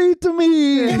 No. street to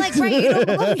me." They're like, right, you don't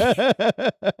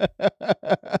belong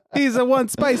He's a one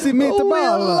spicy We meatball.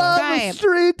 love Right.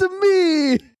 street to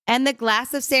me. And the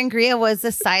glass of sangria was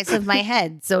the size of my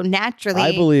head. So naturally,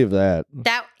 I believe that.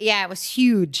 that, it was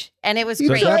huge. And it was You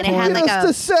great. tried And it had wanted like us a,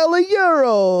 to sell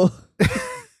 €1.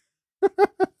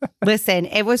 listen,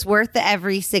 it was worth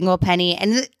every single penny.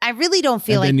 And I really don't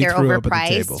feel And then like you they're threw up at the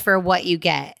table. overpriced for what you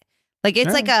get. Like it's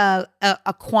All like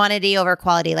a quantity over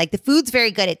quality. Like the food's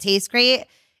very good. It tastes great.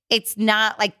 It's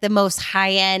not like the most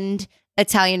high-end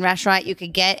Italian restaurant you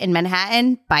could get in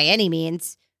Manhattan by any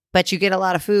means, but you get a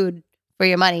lot of food for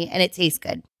your money and it tastes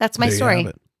good. That's my There you story. have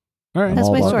it. All right. That's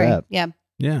all my about story. that. Yeah.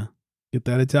 Yeah. Get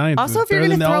that Italian Also, food. if you're Better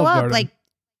going than to the throw Olive up, Garden. like,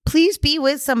 please be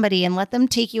with somebody and let them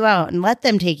take you out and let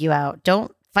them take you out.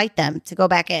 Don't fight them to go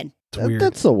back in. It's weird.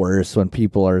 That's the worst when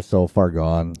people are so far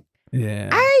gone. Yeah.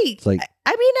 It's like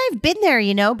I mean, I've been there,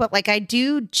 you know, but like I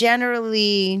do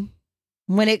generally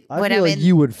when I I'm feel like in,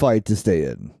 you would fight to stay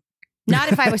in.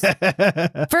 not if I was,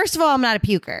 first of all, I'm not a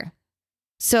puker.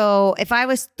 So if I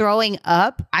was throwing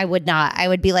up, I would not. I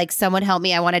would be like, someone help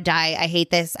me. I want to die. I hate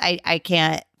this. I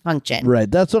can't function. Right.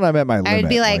 That's when I'm at my limit. I would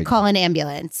be like, call an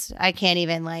ambulance. I can't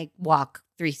even like walk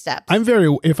 3 steps.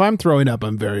 if I'm throwing up,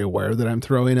 I'm very aware that I'm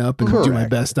throwing up and do my Correct.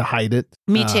 best to hide it.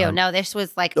 Me too. No, this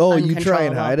was like, oh, you try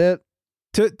and uncontrollable. hide it?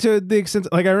 To the extent,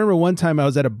 like, I remember one time I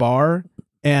was at a bar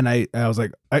and I was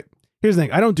like, here's the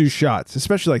thing. I don't do shots,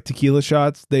 especially like tequila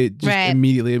shots. They just Right.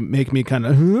 immediately make me kind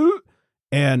of,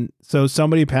 and so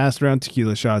somebody passed around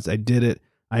tequila shots. I did it.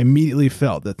 I immediately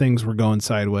felt that things were going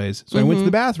sideways. So I went to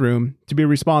the bathroom to be a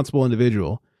responsible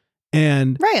individual,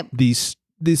 and Right.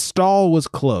 the stall was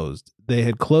closed. They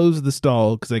had closed the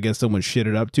stall because I guess someone shit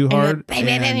it up too hard. And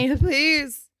you're like, and-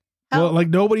 please. well, help. like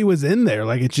nobody was in there.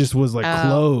 Like it just was like Oh.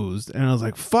 closed. And I was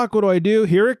like, fuck, what do I do?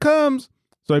 Here it comes.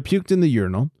 So I puked in the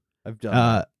urinal. I've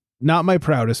done Not my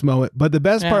proudest moment. But the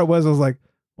best Yeah. part was I was like,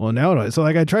 well, now what do I? So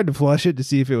like I tried to flush it to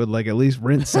see if it would like at least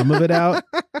rinse some of it out.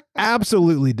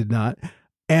 Absolutely did not.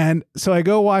 And so I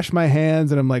go wash my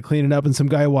hands and I'm like cleaning up and some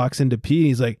guy walks in to pee and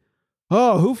he's like,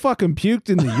 oh, who fucking puked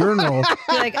in the urinal?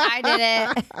 You're like, I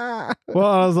did it. Well,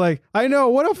 I was like, I know,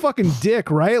 what a fucking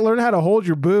dick, right? Learn how to hold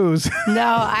your booze. No,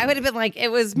 I would have been like,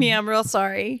 it was me. I'm real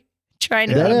sorry. Trying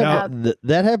to Yeah, clean no. up.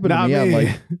 that happened to Not me on me.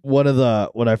 like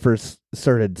when I first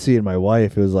started seeing my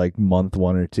wife. It was like month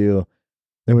 1 or 2.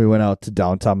 Then we went out to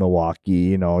downtown Milwaukee.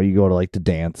 You know, you go to like the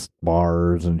dance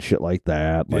bars and shit like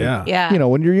that. Like, Yeah. Yeah. You know,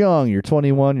 when you're young, you're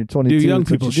 21, you're 22. Do young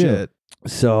that's what people you do. shit.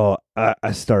 So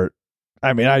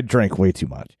I drank way too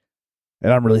much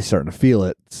and I'm really starting to feel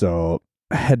it. So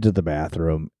I head to the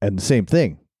bathroom and the same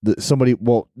thing. The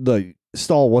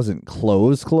stall wasn't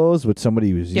closed, but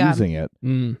somebody was Yeah. using it.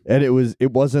 Mm. And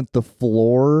it wasn't the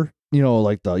floor, you know,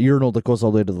 like the urinal that goes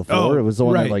all the way to the floor. Oh, It was the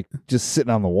one right. that like just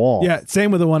sitting on the wall. Yeah,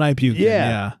 same with the one I puked in.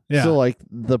 Yeah. Yeah. So like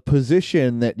the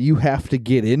position that you have to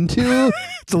get into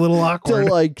It's a little to awkward.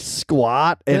 like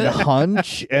squat and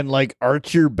hunch and like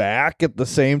arch your back at the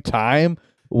same time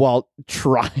while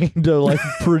trying to like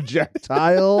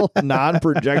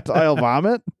non-projectile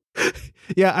vomit.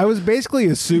 Yeah, I was basically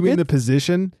assuming the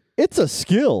position. It's a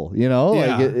skill, you know,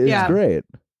 Yeah. like it's Yeah. great.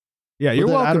 Yeah, you're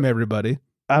then I welcome, don't- everybody.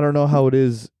 I don't know how it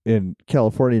is in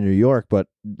California, New York, but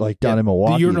like down in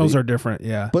Milwaukee, The urinals they- are different.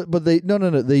 Yeah. But they no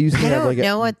they used to I have don't like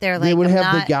know what they're like. they would I'm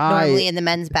have the not guy- normally in the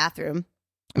men's bathroom.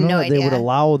 No they idea. would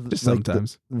allow Just like,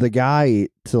 sometimes. the guy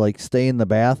to like stay in the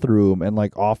bathroom and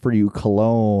like offer you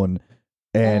cologne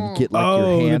and Mm. get like Oh,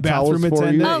 your the hand towels bathroom for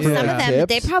you. attendant? Oh, for, some Yeah. of like, them,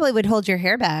 they tips. probably would hold your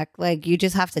hair back. Like you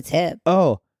just have to tip.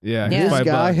 Oh, Yeah. Yeah. this $5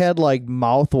 guy had like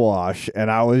mouthwash, and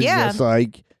I was Yeah. just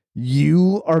like,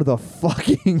 "You are the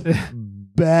fucking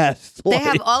best." They Like,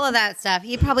 have all of that stuff.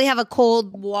 He'd probably have a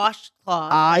cold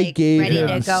washcloth. I like, gave ready him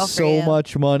to go for so you.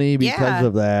 much money because Yeah.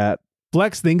 of that.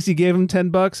 Flex thinks he gave him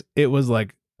 $10. It was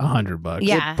like $100.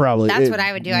 Yeah, probably- That's it- what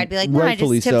I would do. I'd be like, no, I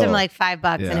rightfully just tipped him so. like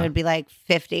 $5, and Yeah. it would be like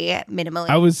 50 minimally.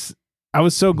 I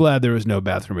was so glad there was no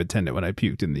bathroom attendant when I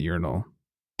puked in the urinal.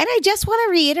 And I just want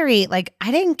to reiterate, like, I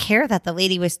didn't care that the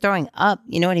lady was throwing up.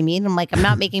 You know what I mean? I'm like, I'm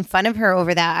not making fun of her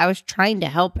over that. I was trying to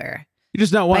help her You're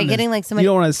just not by wanting getting to, like somebody. you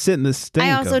don't want to sit in the stink.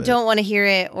 I also of it. don't want to hear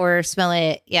it or smell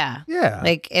it. Yeah, Yeah.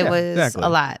 like it Yeah, was exactly. a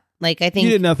lot. Like I You think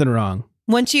did nothing wrong.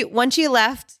 once you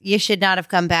left, you should not have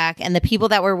come back, and the people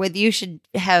that were with you should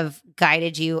have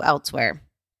guided you elsewhere.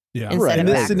 Yeah. Instead Right. of In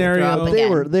this back scenario, throw up They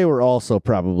again. were also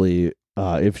probably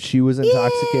if she was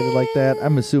intoxicated like that,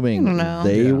 I'm assuming I don't know.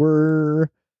 they Yeah. were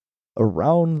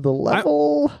around the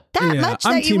level. That Yeah, much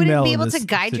I'm that you Team wouldn't Mel be in able to this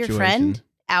guide your situation. friend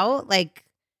out. Like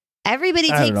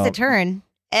everybody I don't takes know. a turn.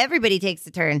 Everybody takes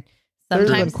a turn. There's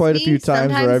Sometimes been it's quite a me, few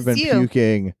times where sometimes I've been it's you.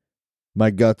 puking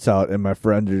my guts out, and my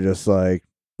friends are just like,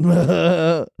 you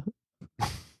know.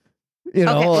 Okay,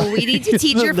 well, we need to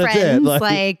teach your That's it,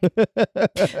 friends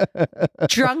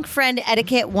drunk friend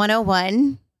etiquette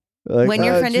 101. like, When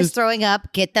your friend is just- throwing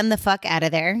up, get them the fuck out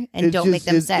of there and it's don't just- make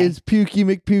them it's, say. It's Pukey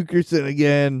McPukerson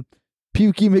again.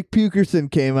 Pukey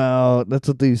McPukerson came out. That's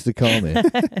what they used to call me. did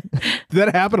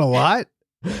that happen a lot?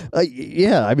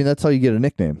 Yeah, I mean that's how you get a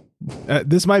nickname.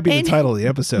 This might be the And- title of the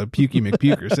episode, Pukey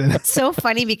McPukerson. It's so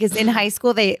funny because in high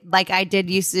school, I did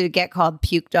used to get called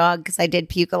puke dog because I did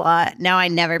puke a lot. Now I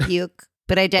never puke,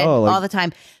 but I did Oh, like- all the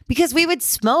time because we would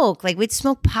smoke. Like we'd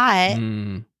smoke pot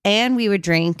Mm. and we would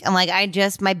drink. And like,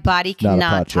 my body Not a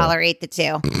cannot pot show. tolerate the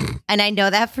two. And I know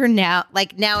that for now,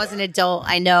 like now as an adult,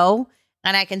 I know.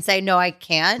 And I can say, no, I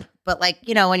can't. But like,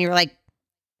 when you're like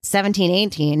 17,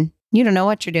 18, you don't know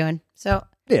what you're doing. So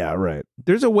Yeah, right.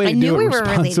 There's a way I to knew do it we were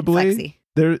related, responsibly. Flexi.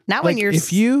 There, Not like, when you're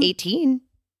if you 18.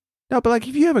 No, but like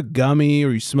if you have a gummy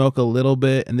or you smoke a little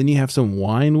bit and then you have some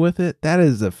wine with it, that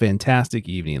is a fantastic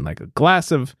evening. Like a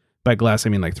glass of, by glass I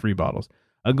mean like 3 bottles.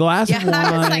 A glass of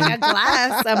Yeah, wine. it's like a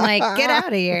glass. I'm like, get out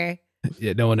of here.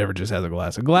 Yeah, no one ever just has a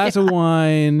glass. A glass of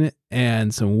wine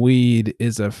and some weed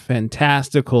is a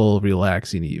fantastical,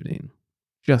 relaxing evening.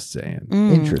 Just saying.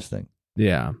 Mm. Interesting.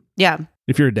 Yeah. Yeah.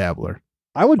 If you're a dabbler.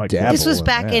 I would Like, dabble. This was in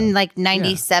back that. in like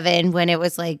 97 when it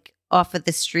was like off of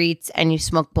the streets and you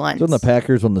smoke blunts. It's when the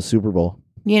Packers won the Super Bowl.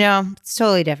 It's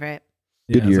totally different.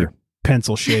 Good it's year. like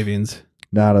pencil shavings.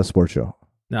 Not a sports show.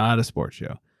 Not a sports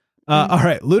show. All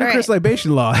right. Ludicrous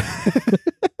libation law.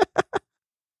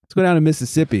 Let's go down to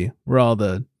Mississippi where all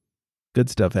the good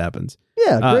stuff happens.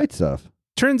 Yeah, great stuff.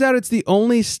 Turns out it's the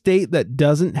only state that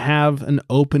doesn't have an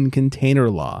open container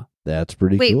law. That's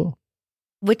pretty Wait. cool.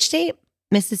 Which state?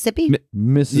 Mississippi?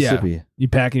 Mississippi. You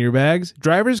packing your bags?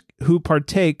 Drivers who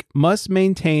partake must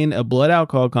maintain a blood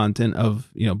alcohol content of,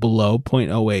 below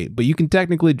 0.08, but you can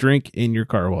technically drink in your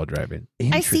car while driving.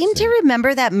 I seem to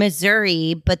remember that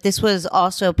Missouri, but this was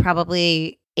also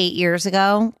probably 9 years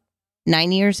ago,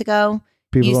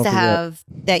 People used don't to forget. have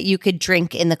that you could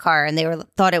drink in the car, and they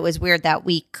thought it was weird that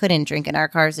we couldn't drink in our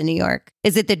cars in New York.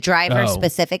 Is it the driver Oh.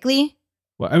 specifically?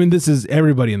 Well, I mean, this is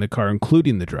everybody in the car,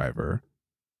 including the driver.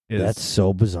 That's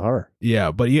so bizarre.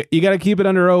 Yeah, but you got to keep it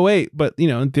under 0.08. But,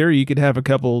 in theory, you could have a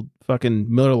couple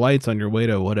fucking Miller Lights on your way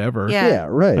to whatever. Yeah.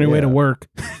 Right. On your way yeah. to work.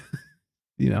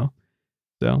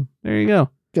 So there you go.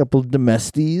 Couple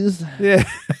domesties. Yeah.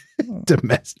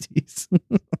 Domesties.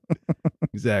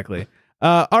 Exactly.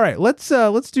 All right, let's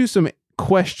do some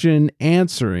question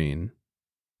answering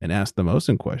and ask the most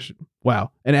important question.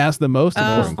 Wow. And ask the most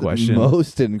important question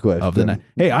Most in question. of the night.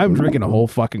 Hey, I'm drinking a whole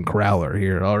fucking crowler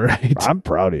here. All right. I'm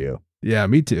proud of you. Yeah,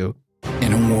 me too.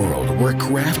 In a world where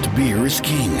craft beer is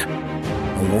king,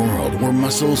 a world where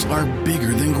muscles are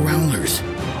bigger than growlers,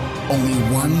 only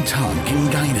one tongue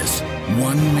can guide us.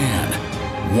 One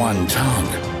man, one tongue,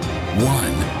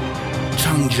 one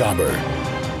tongue jobber.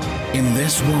 In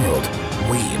this world,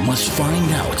 we must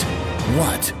find out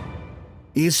what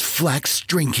is Flex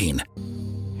drinking.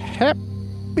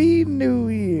 Happy New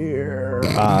Year.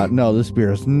 No, this beer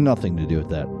has nothing to do with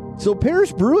that. So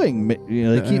Parish Brewing,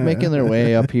 they keep making their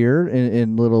way up here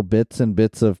in little bits and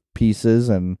bits of pieces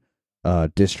and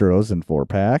distros and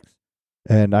 4-packs.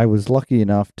 And I was lucky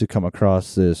enough to come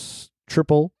across this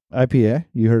triple IPA.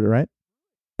 You heard it right.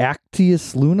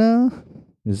 Actius Luna.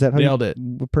 Is that how Nailed you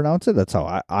it. pronounce it? That's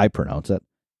how I pronounce it.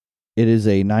 It is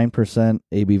a 9%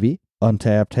 ABV.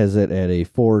 Untapped has it at a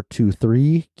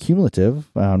 4.23 cumulative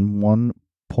on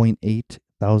 1.8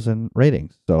 thousand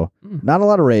ratings. So not a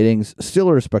lot of ratings, still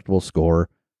a respectable score.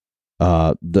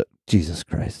 Jesus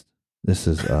Christ. This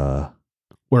is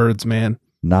Words, man.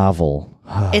 novel.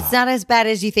 It's not as bad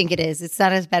as you think it is. It's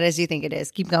not as bad as you think it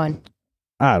is. Keep going.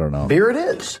 I don't know. Here it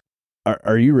is.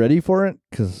 Are you ready for it?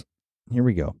 Because here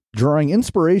we go. Drawing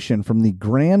inspiration from the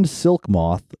grand silk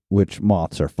moth, which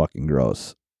moths are fucking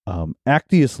gross.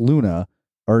 Actius Luna,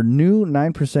 our new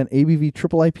 9% ABV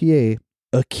triple IPA,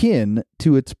 akin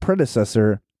to its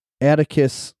predecessor,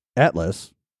 Atticus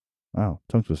Atlas. Wow,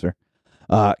 tongue twister.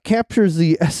 Captures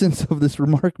the essence of this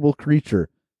remarkable creature.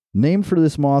 Named for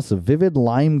this moth's vivid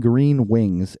lime green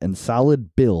wings and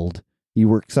solid build, he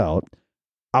works out.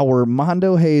 Our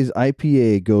Mondo Haze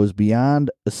IPA goes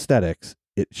beyond aesthetics.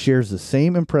 It shares the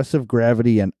same impressive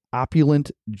gravity and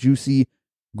opulent, juicy,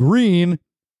 green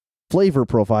flavor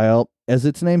profile as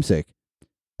its namesake.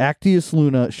 Actius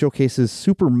Luna showcases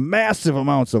super massive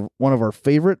amounts of one of our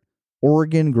favorite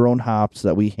Oregon-grown hops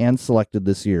that we hand-selected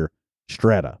this year,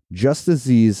 Strata. Just as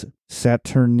these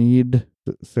Saturnide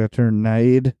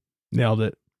Nailed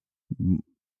it.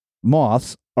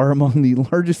 moths are among the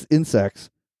largest insects,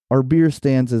 our beer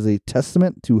stands as a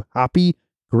testament to hoppy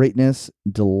greatness,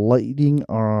 delighting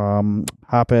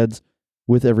hopheads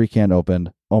with every can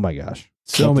opened. Oh my gosh.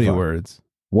 So What the many fuck? words.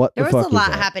 What There the was fuck a lot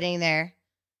that? happening there.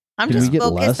 I'm Can we just get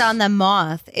focused less? on the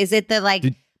moth. Is it the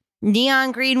Did-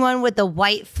 neon green one with the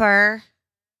white fur?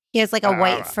 He has like a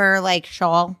white fur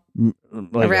shawl.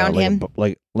 Around him?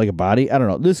 like a body. I don't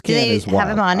know. This Do can they is have wild.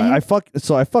 him on I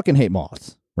him? fucking hate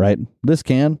moths. Right? This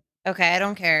can, Okay, I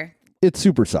don't care. it's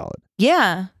super solid.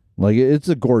 Yeah. Like it's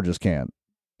a gorgeous can.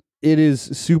 It is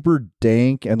super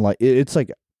dank and it's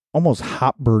like almost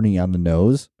hot burny on the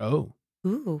nose. Oh,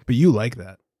 Ooh. but you like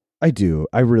that. I do.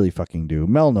 I really fucking do.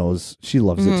 Mel knows. She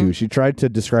loves it Mhm. too. She tried to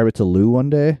describe it to Lou one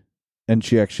day, and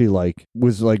she actually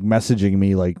was messaging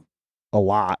me a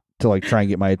lot to like try and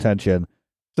get my attention.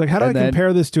 It's like, how do I And then-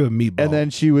 compare this to a meatball? And then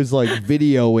she was like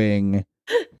videoing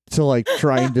to like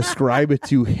try and describe it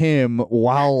to him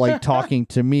while like talking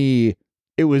to me.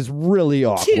 It was really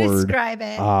To awkward. describe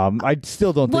it. I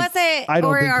still don't think Was it, I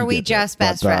don't or think are he we gets just it, but,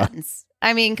 best friends?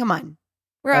 I mean, come on.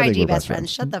 We're I think IG we're best friends.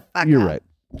 Shut the fuck You're up. right.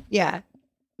 Yeah.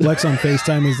 Lex on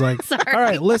FaceTime is like, Sorry. all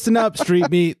right, listen up, street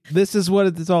meat. This is what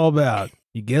it's all about.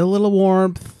 You get a little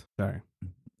warmth. Sorry.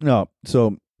 No,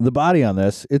 so the body on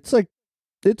this, it's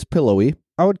pillowy.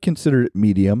 I would consider it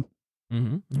medium.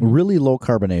 Mm-hmm. Really low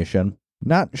carbonation.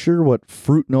 Not sure what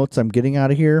fruit notes I'm getting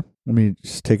out of here. Let me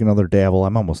just take another dabble.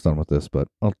 I'm almost done with this, but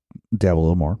I'll dabble a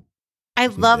little more. I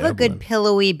love a dabbling. good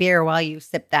pillowy beer while you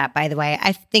sip that, by the way.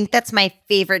 I think that's my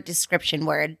favorite description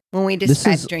word when we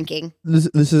describe is- drinking.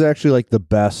 This is actually like the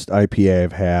best IPA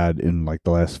I've had in like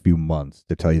the last few months,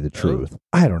 to tell you the truth.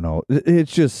 I don't know.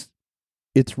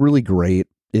 It's really great.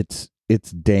 It's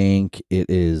dank. It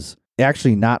is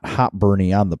actually not hop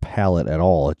burny on the palate at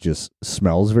all. It just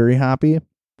smells very hoppy.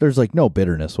 There's like no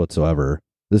bitterness whatsoever.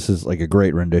 This is like a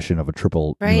great rendition of a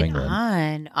triple New Right England.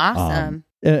 on. Awesome.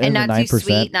 And and the not too 9%.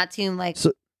 sweet, not too like.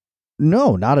 So-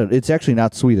 No, it's actually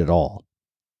not sweet at all.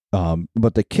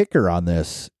 But the kicker on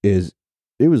this is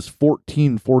it was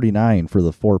 $14.49 for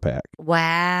the 4-pack.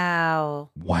 Wow.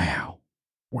 Wow.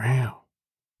 Wow.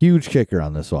 Huge kicker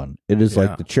on this one. It is Yeah.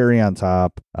 like the cherry on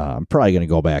top. I'm probably going to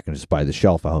go back and just buy the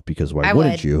shelf out because why I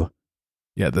wouldn't would. you?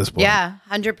 Yeah, at this point. Yeah,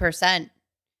 100%.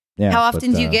 Yeah. How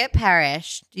often but, do you get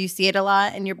Parish? Do you see it a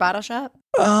lot in your bottle shop?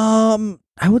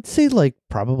 I would say like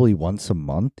probably once a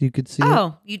month you could see it.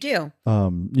 Oh, you do.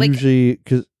 like- Usually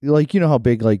because like, you know how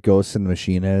big like Ghost in the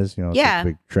Machine is, you know, it's like Yeah.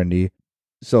 big trendy.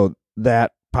 So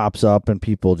that pops up and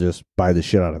people just buy the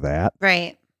shit out of that.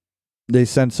 Right. They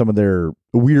send some of their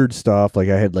weird stuff. Like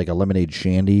I had like a lemonade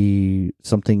shandy,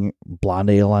 something blonde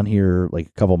ale on here like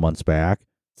a couple months back.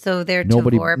 So they're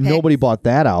Nobody Tavor picks. bought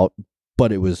that out,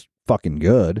 but it was fucking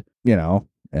good, you know.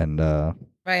 And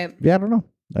Right. yeah, I don't know.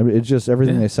 I mean, it's just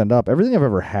everything Yeah. they send up, everything I've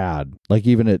ever had. Like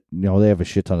even at, you know, they have a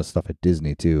shit ton of stuff at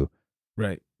Disney too.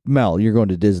 Right. Mel, you're going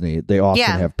to Disney. They often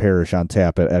Yeah. have Parish on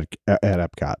tap at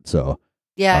Epcot. So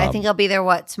Yeah, I Um, think I'll be there,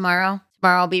 tomorrow?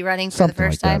 Tomorrow I'll be running for the Something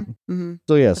first like time.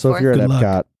 Mm-hmm. yeah. So if fourth. you're at Good luck.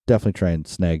 Epcot, definitely try and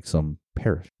snag some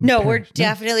Parish. No, we're Parish, yeah.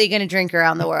 definitely going to drink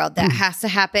around the world. That has to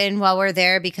happen while we're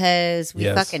there because we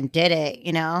Yes. fucking did it,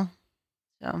 you know?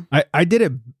 So, I did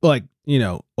it like,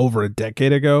 over a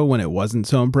decade ago when it wasn't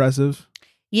so impressive.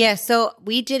 yeah, so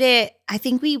we did it. I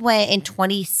think we went in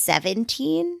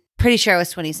 2017. Pretty sure it was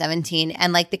 2017.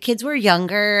 And like the kids were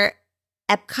younger.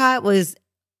 Epcot was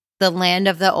the land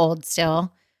of the old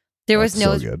still. There was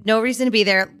That's so good. no reason to be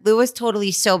there. Lou was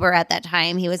totally sober at that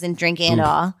time. He wasn't drinking at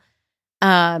all.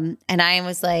 And I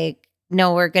was like,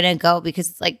 no, we're going to go because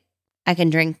it's like I can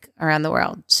drink around the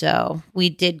world. So we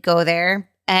did go there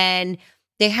and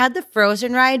they had the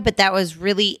Frozen ride, but that was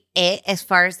really it as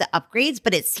far as the upgrades.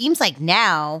 But it seems like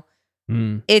now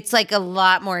Mm. it's like a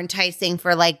lot more enticing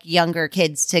for like younger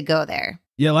kids to go there.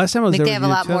 Yeah, last time I was Like there, they have a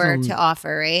lot more to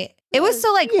offer, right? It was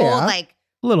so like Yeah. old, like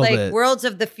a little like bit. Worlds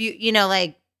of the Future,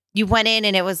 like you went in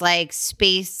and it was like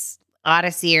Space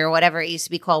Odyssey or whatever it used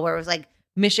to be called, where it was like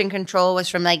Mission Control was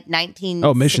from like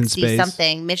 1960 Mission Space.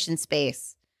 something, Mission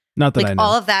Space. Not that I Like know.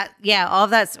 all of that, yeah, all of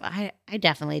that. I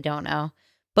definitely don't know,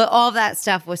 but all of that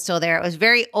stuff was still there. It was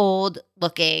very old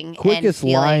looking. Quickest and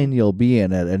feeling, line you'll be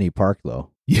in at any park though.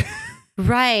 yeah.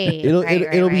 right? It'll right,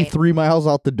 it'll be right. 3 miles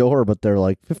out the door, but they're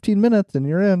like 15 minutes and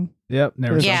you're in. Yep.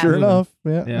 Never Sure Yeah. stopped Sure moving.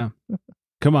 enough. Yeah. Yeah.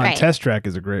 Come on. Right. Test Track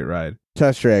is a great ride.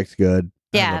 Test Track's good.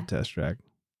 I Yeah. love Test Track.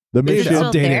 The They should Is it mission still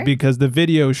update there? it because the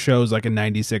video shows like a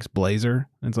 96 Blazer.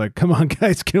 It's like, come on,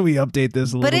 guys, can we update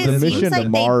this a But little it the bit? seems mission like to they-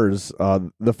 Mars,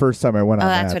 the first time I went Oh, on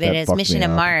that's that, what it that is. fucked Mission me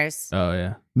to up. Mars. Oh,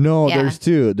 yeah. No, Yeah. there's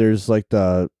two. There's like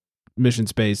the Mission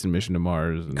Space and Mission to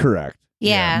Mars. And, correct.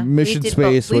 Yeah, we Mission did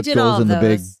Space, we which did all goes of in the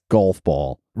big those. golf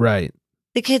ball. Right.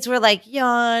 The kids were like,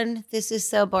 yawn, this is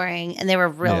so boring. And they were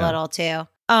real Yeah. little too.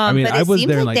 I mean, but I it was seems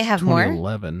there in like like they have more.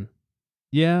 2011.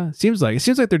 Yeah, it seems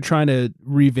like they're trying to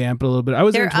revamp it a little bit. I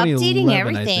was there in They're updating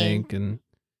 2011, I everything. think, and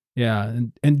yeah,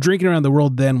 and drinking around the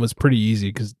world then was pretty easy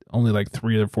because only like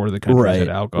 3 or 4 of the countries Right, had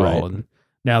alcohol, right. and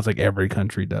now it's like every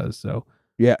country does. So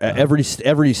Yeah,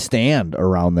 every stand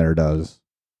around there does.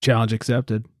 challenge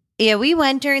accepted. Yeah, we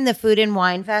went during the Food and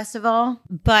Wine Festival,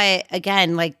 but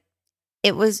again, like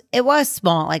it was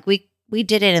small. Like we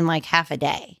did it in like half a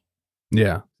day.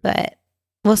 Yeah, But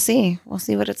we'll see. We'll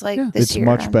see what it's like Yeah. this It's year.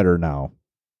 much better now.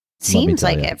 Seems tell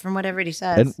like you. it from what everybody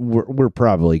says. And we're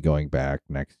probably going back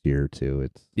next year too.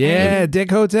 It's yeah,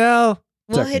 Dick Hotel.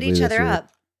 we'll hit technically each this other year. up.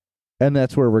 and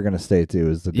that's where we're gonna stay too.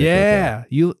 Is the Dick Hotel.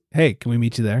 Yeah, hey, can we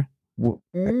meet you there?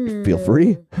 Feel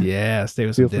free. Yeah, stay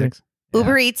with some Feel free. dicks.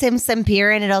 Uber eats him some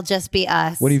beer and it'll just be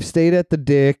us. When you've stayed at the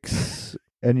Dick's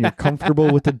and you're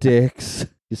comfortable with the Dick's,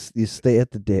 you stay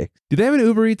at the Dick's. Do they have an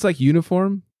Uber Eats like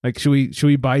uniform? Like, should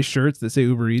we buy shirts that say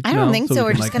Uber Eats? I don't now think we so.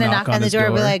 We're can, just like, going to knock on the his door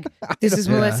and be like, this is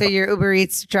Melissa, your Uber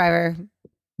Eats driver.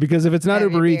 Because if it's not That'd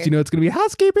be Uber Eats, weird. you know it's going to be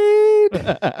housekeeping.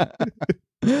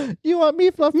 You want me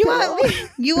fluff You pillow? want me?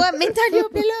 You want mint on your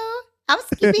pillow?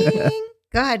 Housekeeping.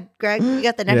 Go ahead, Greg. You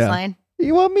got the next Yeah. line.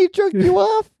 You want me to jerk you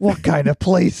off? What kind of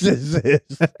place is this?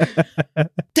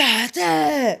 Da,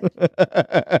 da.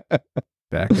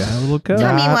 Back on a little cut.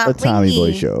 Tommy Not a want Tommy Boy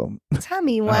wingy. show.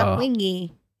 Tommy want Oh.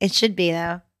 wingy. It should be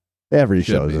though. Every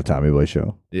Should show is be. a Tommy Boy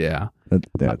show. Yeah.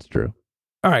 That's true.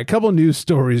 All right, couple news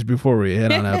stories before we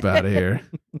head on up out of here.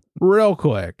 Real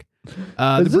quick. The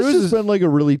Has this Bruises. just been like a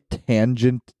really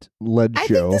tangent-led I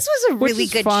show? think this was a Which really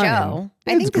is good fine. show.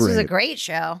 I It's think this was a great. great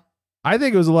show. I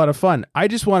think it was a lot of fun. I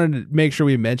just wanted to make sure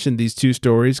we mentioned these two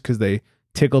stories because they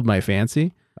tickled my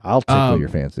fancy. I'll tickle Um, your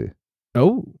fancy.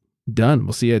 Oh, done.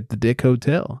 We'll see you at the Dick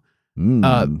Hotel.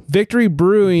 Mm, Victory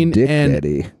Brewing Dick and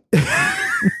Daddy.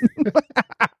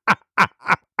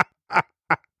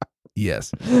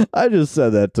 yes, I just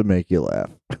said that to make you laugh.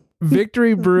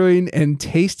 Victory Brewing and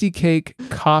Tasty Cake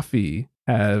Coffee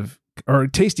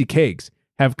Tasty Cakes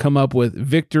have come up with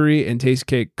Victory and Tasty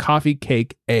Cake Coffee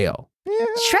Cake Ale.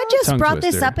 Shred just Tongue brought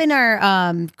this twister. up in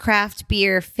our craft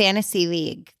beer fantasy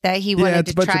league that he Yeah, wanted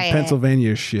it's to a bunch of try it.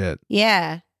 Pennsylvania shit.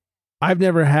 Yeah. I've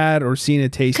never had or seen a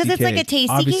Tasty Cake. 'Cause it's like a Tasty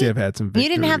Obviously, Cake? I've had some Victory. You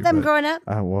didn't have them but- growing up?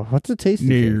 Well, what's a tasty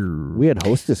cake? No. We had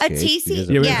Hostess A cake. tasty, because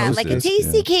Yeah, of we had yeah, like a Hostess,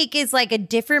 tasty yeah. cake is like a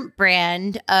different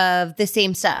brand of the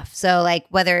same stuff. So like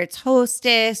whether it's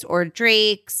Hostess or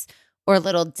Drake's or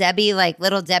Little Debbie, like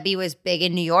Little Debbie was big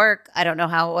in New York. I don't know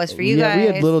how it was for you guys. We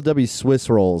had Little Debbie's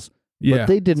Swiss rolls, Yeah, but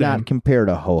they did same. not compare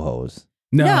to Ho-Ho's.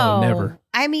 No, never.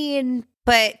 I mean,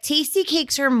 but tasty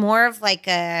cakes are more of like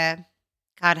a,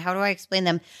 God, how do I explain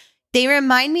them? They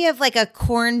remind me of like a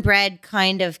cornbread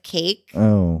kind of cake.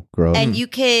 Oh, gross. And you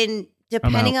can,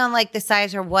 depending on like the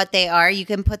size or what they are, you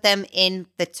can put them in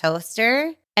the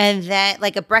toaster and then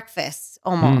like a breakfast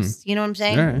almost. You know what I'm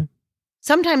saying? All right.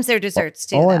 Sometimes they're desserts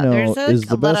too. All I though. know There's is a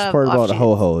the lot best of part about offshoots.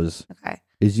 Ho-Ho's Okay.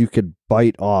 is you could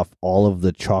bite off all of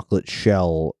the chocolate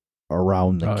shell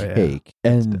around the Oh, yeah. cake,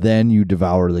 and then you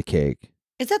devour the cake.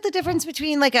 Is that the difference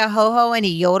between like a ho-ho and a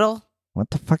yodel? What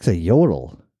the fuck's a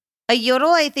yodel? A yodel,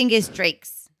 I think, is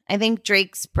Drake's. I think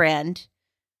Drake's brand.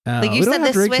 Like we you don't said, have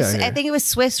the Drake's Swiss. out I here. think it was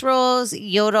Swiss rolls,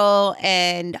 yodel,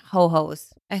 and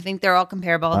ho-hos. I think they're all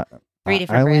comparable. Three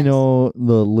different I only brands. know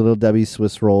the Little Debbie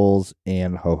Swiss rolls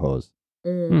and Ho-Ho's,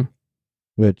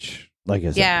 which, like I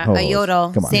said, Yeah, a Ho-Ho's.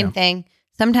 yodel, Come on, same yeah. thing.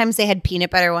 Sometimes they had peanut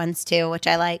butter ones too, which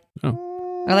I like.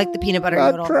 I like the peanut butter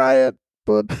I'd yodel. try it,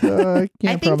 but I can't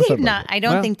I think promise they've I'd not. like I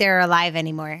don't Well- think they're alive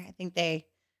anymore. I think they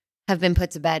have been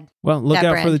put to bed. Well, look that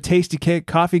out for brand. the Tasty Cake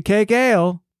Coffee Cake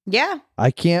Ale. Yeah. it.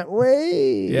 I can't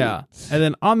wait. Yeah. And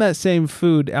then on that same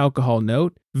food alcohol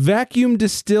note, vacuum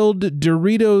distilled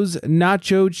Doritos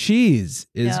nacho cheese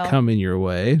is No. coming your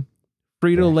way.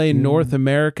 Frito-Lay Vacuum. North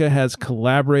America has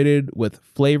collaborated with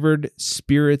flavored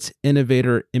spirits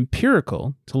innovator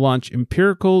Empirical to launch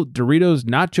Empirical Doritos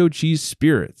Nacho Cheese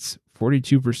Spirits,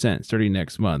 42% starting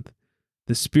next month.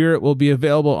 The spirit will be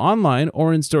available online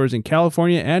or in stores in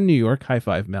California and New York, high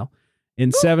five Mel,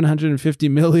 in 750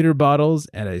 milliliter bottles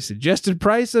at a suggested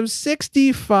price of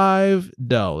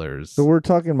 $65. So we're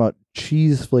talking about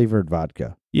cheese flavored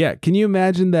vodka. Yeah, can you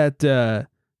imagine that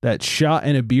that shot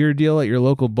in a beer deal at your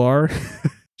local bar?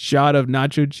 Shot of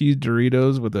nacho cheese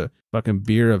Doritos with a fucking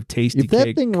beer of Tasty If that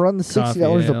Cake. thing runs $60 coffee a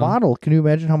ale. bottle, can you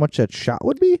imagine how much that shot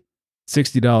would be?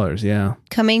 $60, yeah.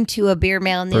 Coming to a beer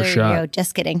mail near shot. you.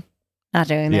 Just kidding. Not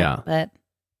doing that. Yeah. But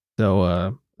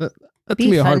So that's Be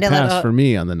gonna be a fun hard to pass little- for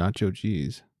me on the nacho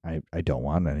cheese. I don't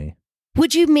want any.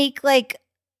 would you make like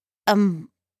a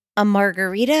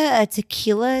margarita, a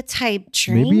tequila type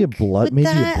drink? Maybe a blood- with maybe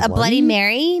a that? A Bloody Bloody?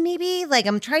 Mary, maybe? Like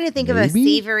I'm trying to think of a Maybe?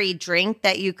 savory drink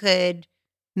that you could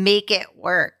make it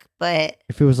work, but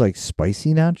If it was like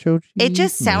spicy nacho cheese, it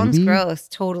just sounds maybe? gross.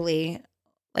 Totally.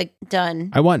 Like done.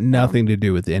 I want nothing to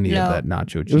do with any No. of that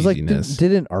nacho It was like, cheesiness.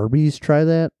 didn't Arby's try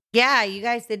that? Yeah, you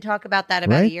guys did talk about that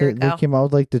about right? a year They ago. came out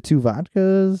with like the two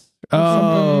vodkas. or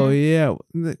Oh something. yeah,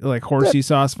 like horsey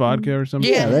sauce vodka or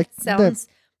something. Yeah, that- sounds.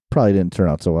 Probably didn't turn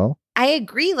out so well. I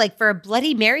agree. Like for a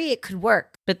Bloody Mary, it could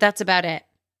work, but that's about it.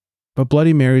 But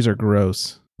Bloody Marys are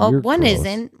gross. Well, You're one gross.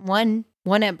 isn't. One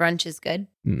at brunch is good.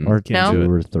 Mm-mm, Or can't No? do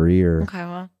two it. or three, or Okay,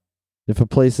 well, if a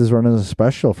place is running a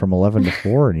special from 11 to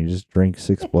 4 and you just drink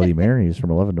 6 Bloody Marys from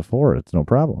 11 to 4, it's no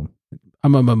problem.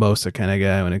 I'm a mimosa kind of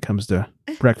guy when it comes to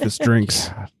breakfast drinks.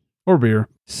 God. Or beer.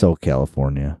 So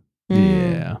California.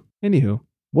 Yeah. Anywho.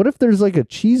 What if there's like a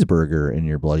cheeseburger in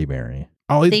your Bloody Mary?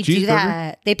 I'll eat They the cheeseburger. do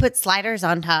that. They put sliders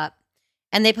on top,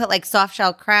 and they put like soft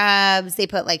shell crabs. They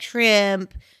put like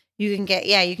shrimp. You can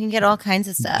get all kinds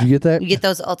of stuff. Did you get that? You get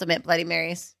those ultimate Bloody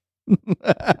Marys.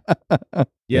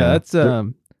 Yeah, that's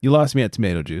you lost me at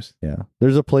tomato juice. Yeah.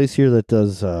 There's a place here that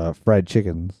does fried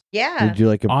chickens. Yeah. Did you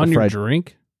like a On your fried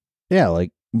drink? Yeah,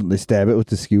 like they stab it with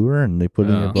the skewer and they put it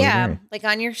in your Bloody Yeah, Mary. like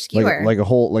on your skewer. Like a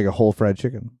whole fried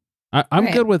chicken. I'm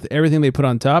Right. good with everything they put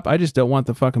on top. I just don't want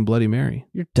the fucking Bloody Mary.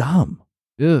 You're dumb.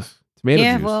 Ugh. Tomato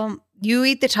yeah, juice. well, you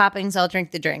eat the toppings, I'll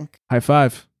drink the drink. High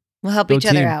five. We'll help Go each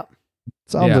other team. out.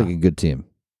 Sounds Yeah. like a good team.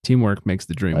 Teamwork makes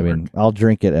the dream I mean, work. I'll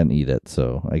drink it and eat it,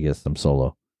 so I guess I'm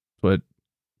solo. What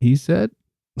he said.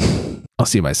 I'll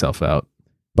see myself out.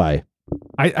 Bye.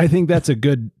 I think that's a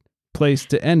good place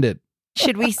to end it.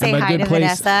 Should we say By hi good to place-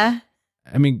 Vanessa?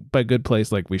 I mean, by good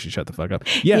place, like we should shut the fuck up.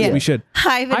 Yes, Yeah. we should.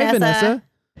 Hi, Vanessa. Hi, Vanessa.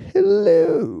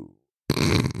 Hello.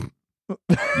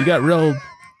 You got real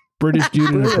British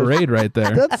dude in a parade right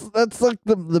there. That's like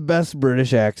the best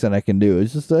British accent I can do.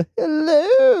 It's just a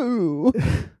hello.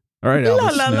 All right, La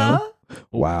Elvis la Snow.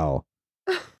 Wow.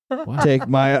 Wow. Take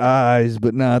my eyes,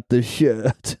 but not the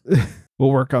shirt. We'll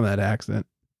work on that accent.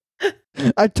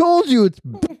 I told you it's.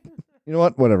 You know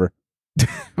what? Whatever.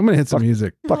 I'm gonna hit some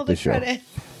music. Fuck Roll this the show. credits.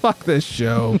 Fuck this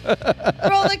show.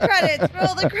 Roll the credits.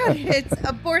 Roll the credits.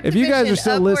 Abort If the you guys mission. are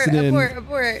still Abort, listening-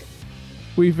 Abort.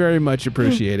 We very much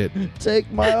appreciate it.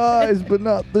 Take my eyes, but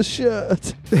not the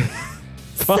shirt.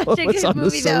 Follow Such a us good on the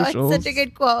movie, though. It's socials. such a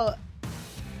good quote.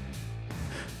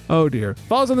 Oh dear.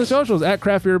 Follow us on the socials at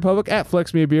Craft Beer Republic, at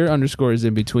Flex Me a Beer, _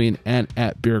 in between, and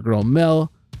at Beer Girl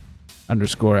Mel,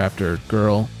 _ after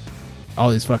girl. All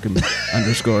these fucking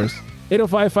underscores.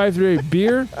 805-538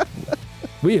 beer.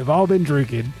 We have all been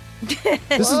drinking.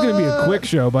 This is going to be a quick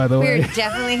show, by the We're way.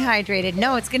 definitely hydrated.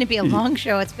 No, it's going to be a long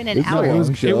show. It's been an It's a hour.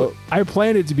 long show. I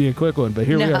planned it to be a quick one, but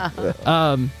here we No.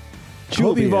 are. You'll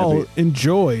Hope be you've all happy.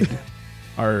 enjoyed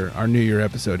our New Year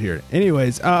episode here.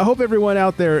 Anyways, I hope everyone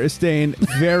out there is staying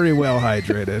very well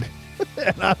hydrated.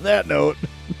 And on that note,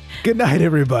 Good night,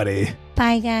 everybody.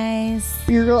 Bye, guys.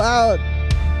 beer go out.